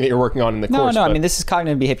everything that you're working on in the course. No. I mean, this is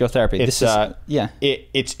cognitive behavioral therapy.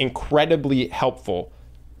 It's incredibly helpful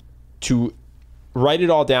to write it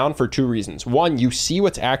all down for two reasons. One, you see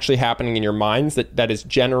what's actually happening in your minds that is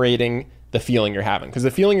generating the feeling you're having. Because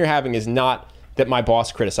the feeling you're having is not that my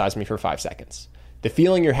boss criticized me for 5 seconds. The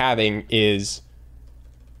feeling you're having is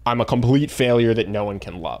I'm a complete failure that no one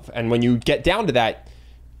can love. And when you get down to that,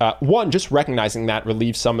 one, just recognizing that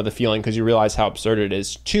relieves some of the feeling because you realize how absurd it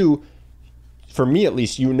is. Two, for me at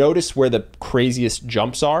least, you notice where the craziest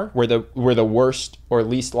jumps are, where the worst or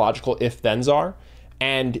least logical if-thens are,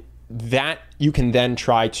 and that you can then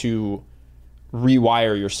try to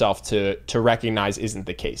rewire yourself to recognize isn't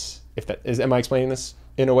the case. Am I explaining this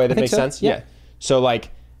in a way that makes sense? Yeah. So like,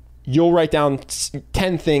 you'll write down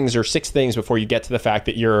 10 things or 6 things before you get to the fact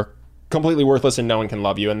that you're completely worthless and no one can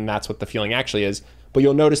love you, and that's what the feeling actually is. But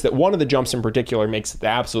you'll notice that one of the jumps in particular makes the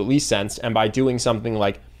absolute least sense, and by doing something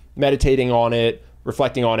like meditating on it,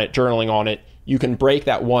 reflecting on it, journaling on it, you can break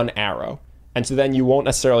that one arrow. And so then you won't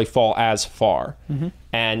necessarily fall as far. Mm-hmm.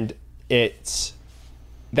 And it's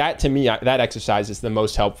that, to me, that exercise is the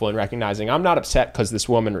most helpful in recognizing I'm not upset because this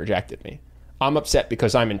woman rejected me. I'm upset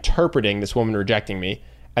because I'm interpreting this woman rejecting me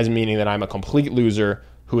as meaning that I'm a complete loser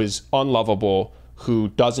who is unlovable, who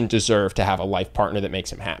doesn't deserve to have a life partner that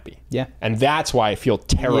makes him happy. Yeah. And that's why I feel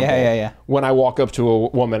terrible when I walk up to a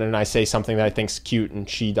woman and I say something that I think's cute and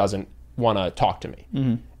she doesn't want to talk to me.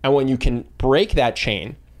 Mm-hmm. And when you can break that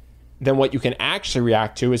chain, then what you can actually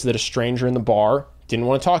react to is that a stranger in the bar didn't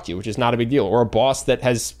want to talk to you, which is not a big deal. Or a boss that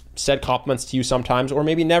has said compliments to you sometimes, or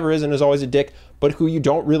maybe never is and is always a dick, but who you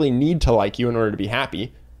don't really need to like you in order to be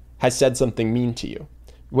happy, has said something mean to you.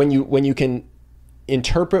 When you can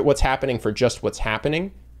interpret what's happening for just what's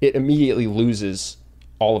happening, it immediately loses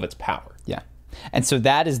all of its power. Yeah. And so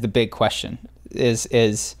that is the big question, is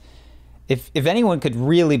if anyone could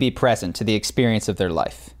really be present to the experience of their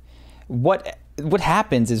life, what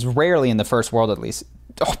happens is rarely, in the first world at least,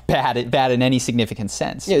 bad in any significant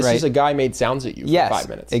sense. Yeah, it's right? just a guy made sounds at you for 5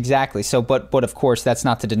 minutes. Exactly. So, but of course, that's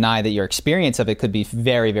not to deny that your experience of it could be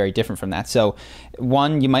very, very different from that. So,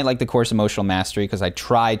 one, you might like the course Emotional Mastery because I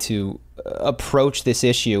try to approach this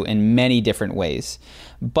issue in many different ways.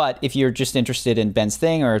 But if you're just interested in Ben's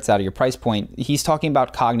thing or it's out of your price point, he's talking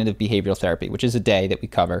about cognitive behavioral therapy, which is a day that we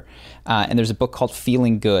cover. And there's a book called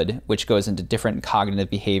Feeling Good, which goes into different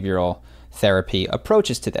cognitive behavioral therapy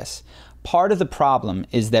approaches to this. Part of the problem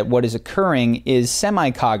is that what is occurring is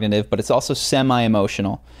semi-cognitive, but it's also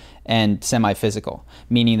semi-emotional and semi-physical,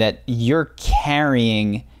 meaning that you're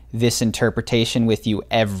carrying this interpretation with you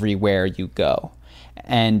everywhere you go.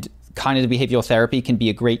 And cognitive behavioral therapy can be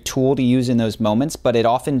a great tool to use in those moments, but it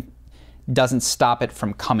often doesn't stop it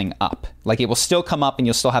from coming up. Like, it will still come up and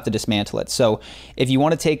you'll still have to dismantle it. So if you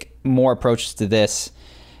want to take more approaches to this,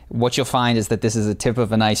 what you'll find is that this is a tip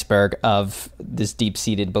of an iceberg of this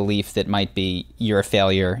deep-seated belief that might be you're a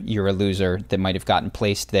failure, you're a loser, that might have gotten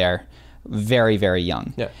placed there very, very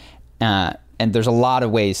young. Yeah. And there's a lot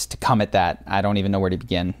of ways to come at that. I don't even know where to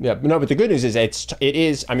begin. Yeah, no, but the good news is it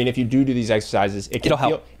is. I mean, if you do these exercises, it'll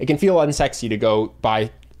help. It can feel unsexy to go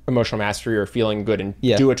buy Emotional Mastery or Feeling Good and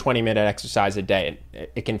do a 20-minute exercise a day.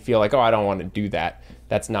 It can feel like, oh, I don't want to do that.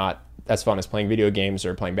 That's not as fun as playing video games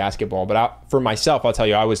or playing basketball. But for myself, I'll tell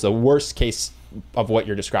you, I was the worst case of what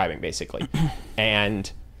you're describing, basically.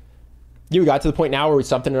 And you got to the point now where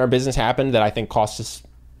something in our business happened that I think cost us,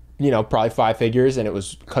 probably 5 figures, and it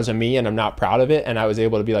was because of me, and I'm not proud of it. And I was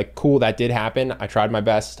able to be like, cool, that did happen. I tried my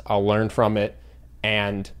best. I'll learn from it,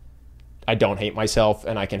 and I don't hate myself,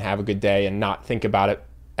 and I can have a good day and not think about it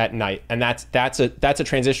at night. And that's a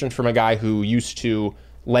transition from a guy who used to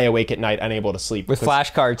lay awake at night unable to sleep with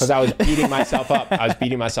flashcards because I was beating myself up. I was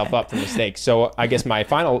beating myself up for mistakes. So I guess my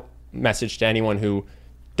final message to anyone who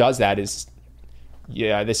does that is,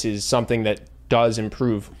 this is something that does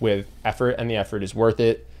improve with effort, and the effort is worth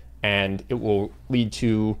it. And it will lead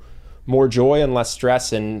to more joy and less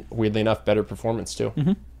stress, and weirdly enough, better performance too.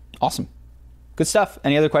 Mm-hmm. Awesome. Good stuff.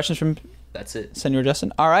 Any other questions from That's it. Senor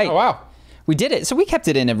Justin? All right. Oh, wow. We did it. So we kept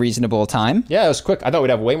it in a reasonable time. Yeah, it was quick. I thought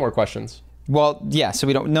we'd have way more questions. Well, yeah. So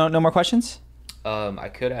we don't, no more questions?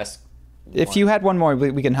 I could ask If you had one more,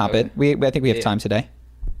 we can hop it. I think we have time today.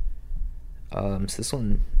 So this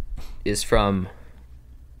one is from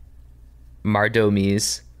Mardo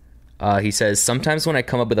Mies. He says, sometimes when I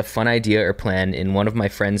come up with a fun idea or plan in one of my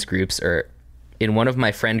friends groups or in one of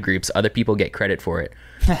my friend groups, other people get credit for it.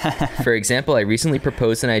 For example, I recently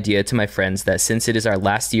proposed an idea to my friends that since it is our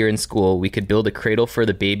last year in school, we could build a cradle for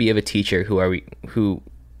the baby of a teacher who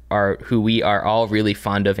we are all really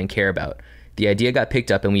fond of and care about. The idea got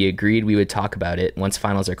picked up and we agreed we would talk about it once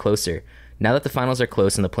finals are closer. Now that the finals are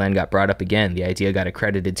close and the plan got brought up again, the idea got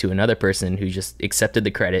accredited to another person who just accepted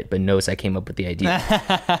the credit but knows I came up with the idea.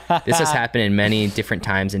 This has happened in many different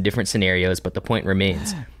times in different scenarios, but the point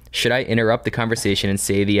remains. Should I interrupt the conversation and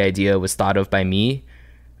say the idea was thought of by me?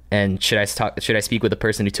 And should I speak with the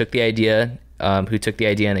person who took the idea and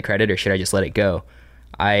the credit, or should I just let it go?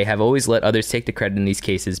 I have always let others take the credit in these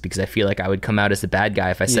cases because I feel like I would come out as the bad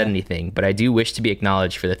guy if I said anything, but I do wish to be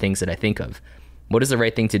acknowledged for the things that I think of. What is the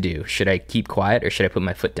right thing to do? Should I keep quiet or should I put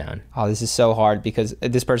my foot down? Oh, this is so hard because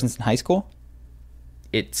this person's in high school?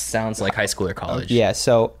 It sounds like high school or college. Yeah,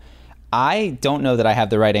 so I don't know that I have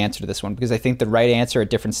the right answer to this one because I think the right answer at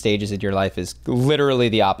different stages in your life is literally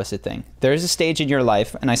the opposite thing. There is a stage in your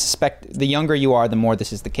life, and I suspect the younger you are, the more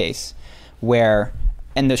this is the case,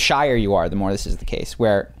 and the shyer you are, the more this is the case,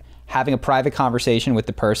 where having a private conversation with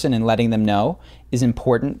the person and letting them know is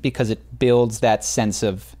important because it builds that sense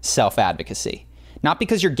of self-advocacy. Not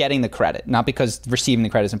because you're getting the credit, not because receiving the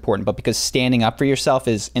credit is important, but because standing up for yourself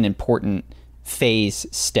is an important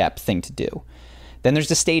step thing to do. Then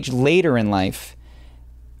there's a stage later in life,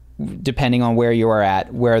 depending on where you are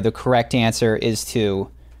at, where the correct answer is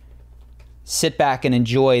to sit back and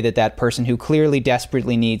enjoy that person who clearly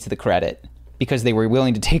desperately needs the credit because they were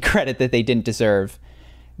willing to take credit that they didn't deserve,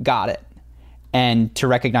 got it. And to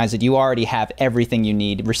recognize that you already have everything you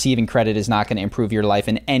need. Receiving credit is not going to improve your life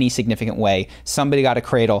in any significant way. Somebody got a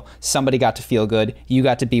cradle. Somebody got to feel good. You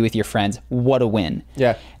got to be with your friends. What a win.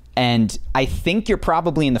 Yeah. And I think you're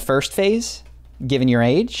probably in the first phase, given your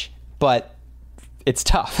age, but it's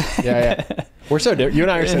tough. Yeah. We're so different. You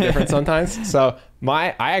and I are so different sometimes. So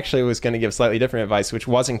I actually was going to give slightly different advice, which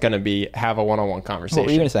wasn't going to be have a one-on-one conversation. What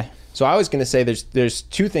were you going to say? So I was going to say there's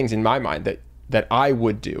two things in my mind that I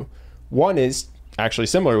would do. One is actually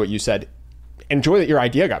similar to what you said. Enjoy that your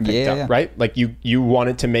idea got picked up, right? Like you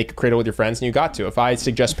wanted to make a cradle with your friends and you got to. If I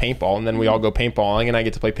suggest paintball and then we all go paintballing and I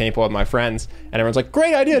get to play paintball with my friends and everyone's like,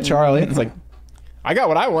 great idea, Charlie. It's like, I got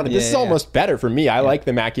what I wanted. This is almost better for me. I like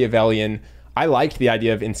the Machiavellian. I liked the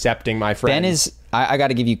idea of incepting my friends. I got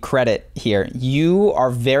to give you credit here. You are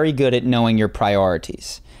very good at knowing your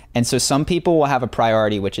priorities. And so some people will have a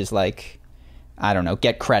priority which is like, I don't know,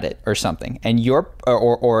 get credit or something, and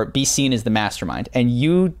or be seen as the mastermind. And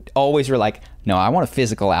you always were like, no, I want a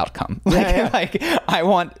physical outcome. Like I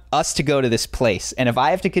want us to go to this place. And if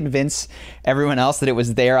I have to convince everyone else that it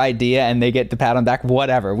was their idea and they get the pat on the back,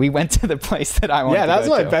 whatever. We went to the place that I wanted to go to. Yeah, that's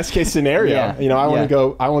my best case scenario. I want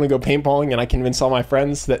to go paintballing, and I convince all my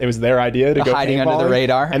friends that it was their idea to go hiding paintballing. under the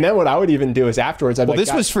radar. And then what I would even do is afterwards, I'd be like,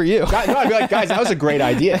 this was for you. I'd be like, guys, that was a great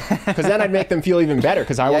idea. Because then I'd make them feel even better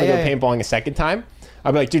because I want to go paintballing a second time.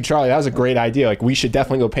 I'd be like, dude, Charlie, that was a great idea. Like, we should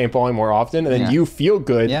definitely go paintballing more often. And then you feel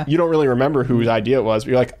good. Yeah. You don't really remember whose idea it was. But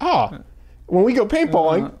you're like, when we go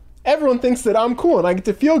paintballing, everyone thinks that I'm cool and I get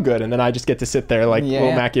to feel good. And then I just get to sit there like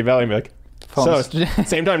little Machiavelli and be like, so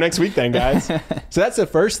same time next week then, guys. So that's the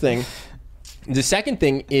first thing. The second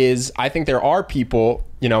thing is I think there are people,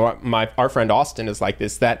 our friend Austin is like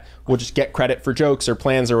this, that will just get credit for jokes or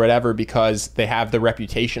plans or whatever because they have the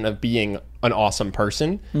reputation of being an awesome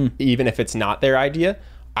person, even if it's not their idea.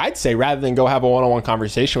 I'd say rather than go have a one-on-one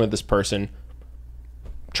conversation with this person,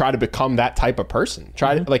 try to become that type of person.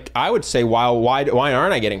 I would say, why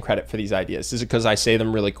aren't I getting credit for these ideas? Is it because I say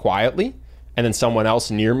them really quietly and then someone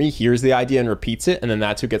else near me hears the idea and repeats it, and then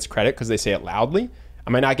that's who gets credit because they say it loudly?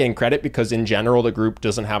 Am I not getting credit because in general the group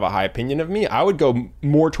doesn't have a high opinion of me? I would go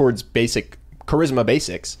more towards basic charisma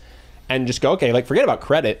basics and just go, okay, like forget about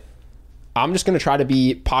credit. I'm just going to try to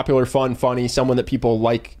be popular, fun, funny, someone that people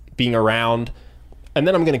like being around. And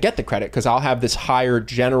then I'm going to get the credit because I'll have this higher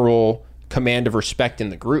general command of respect in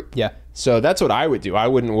the group. Yeah. So that's what I would do. I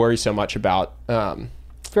wouldn't worry so much about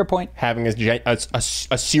fair point. Having a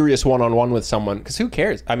serious one-on-one with someone, because who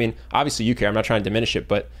cares? I mean, obviously you care. I'm not trying to diminish it,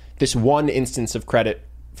 but this one instance of credit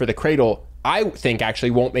for the cradle, I think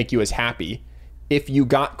actually won't make you as happy if you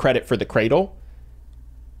got credit for the cradle.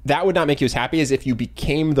 That would not make you as happy as if you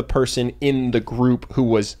became the person in the group who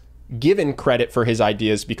was given credit for his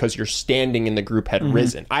ideas because your standing in the group had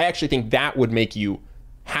risen. I actually think that would make you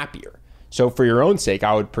happier. So for your own sake,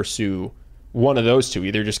 I would pursue one of those two,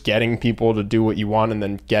 either just getting people to do what you want and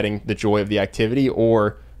then getting the joy of the activity,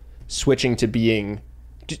 or switching to being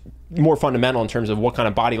more fundamental in terms of what kind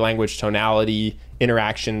of body language, tonality,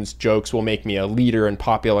 interactions, jokes will make me a leader and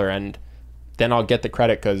popular, and then I'll get the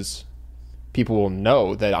credit because people will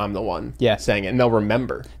know that I'm the one saying it, and they'll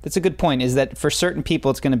remember. That's a good point, is that for certain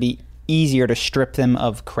people it's going to be easier to strip them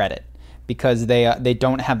of credit because they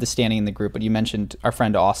don't have the standing in the group. But you mentioned our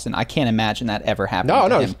friend Austin. I can't imagine that ever happening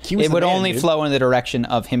to him. It would only flow in the direction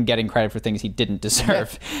of him getting credit for things he didn't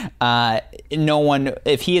deserve. No one,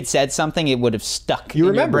 if he had said something, it would have stuck in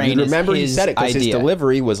your brain. You remember he said it because his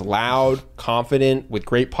delivery was loud, confident, with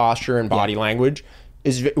great posture and body language.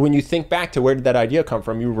 When you think back to where did that idea come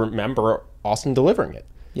from, you remember Austin delivering it.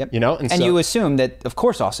 Yep. And so, you assume that, of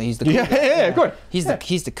course, Austin, he's the cool guy. Of course. He's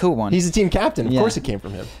the cool one. He's the team captain. Of course it came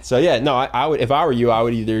from him. So I would, if I were you, I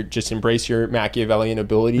would either just embrace your Machiavellian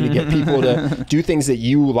ability to get people to do things that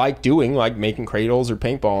you like doing, like making cradles or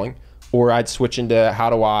paintballing, or I'd switch into how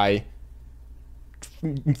do I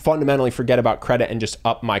fundamentally forget about credit and just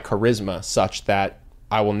up my charisma such that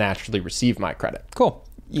I will naturally receive my credit. Cool.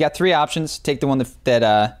 You got three options. Take the one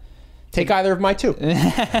that take either of my two.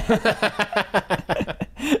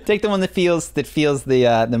 Take the one that feels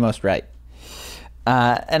the most right.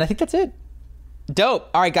 And I think that's it. Dope.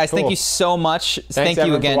 All right, guys. Cool. Thank you so much. Thank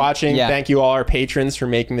you again for watching. Yeah. Thank you all our patrons for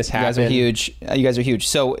making this happen. You guys are huge.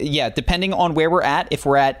 So depending on where we're at, if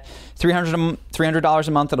we're at $300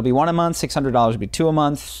 a month, it'll be one a month. $600 will be two a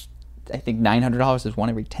month. I think $900 is one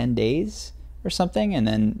every 10 days or something, and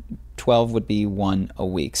then 12 would be one a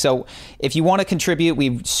week. So if you want to contribute,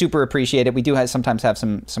 we super appreciate it. We do sometimes have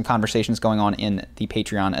some conversations going on in the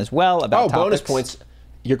Patreon as well about topics. Bonus points.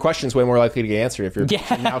 Your question's way more likely to get answered if you're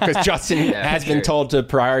now, because Justin has been told to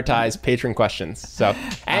prioritize patron questions. So,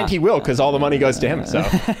 and he will, because all the money goes to him. So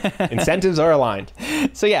incentives are aligned.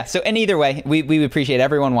 So and either way, we appreciate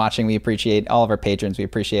everyone watching. We appreciate all of our patrons. We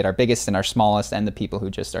appreciate our biggest and our smallest and the people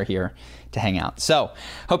who just are here to hang out. So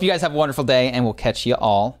hope you guys have a wonderful day, and we'll catch you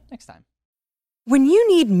all next time. When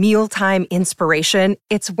you need mealtime inspiration,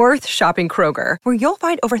 it's worth shopping Kroger, where you'll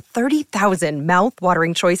find over 30,000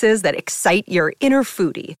 mouth-watering choices that excite your inner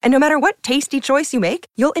foodie. And no matter what tasty choice you make,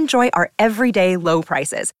 you'll enjoy our everyday low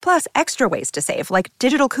prices, plus extra ways to save, like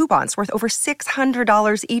digital coupons worth over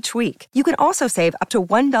 $600 each week. You can also save up to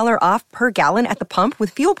 $1 off per gallon at the pump with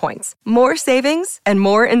fuel points. More savings and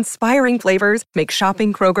more inspiring flavors make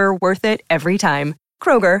shopping Kroger worth it every time.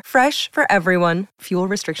 Kroger, fresh for everyone. Fuel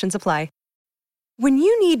restrictions apply. When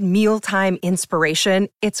you need mealtime inspiration,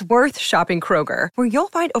 it's worth shopping Kroger, where you'll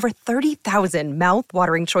find over 30,000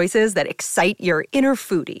 mouth-watering choices that excite your inner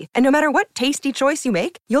foodie. And no matter what tasty choice you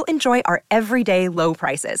make, you'll enjoy our everyday low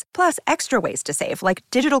prices, plus extra ways to save, like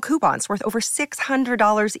digital coupons worth over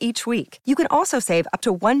 $600 each week. You can also save up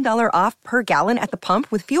to $1 off per gallon at the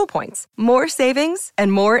pump with fuel points. More savings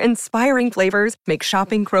and more inspiring flavors make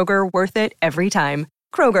shopping Kroger worth it every time.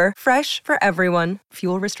 Kroger, fresh for everyone.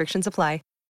 Fuel restrictions apply.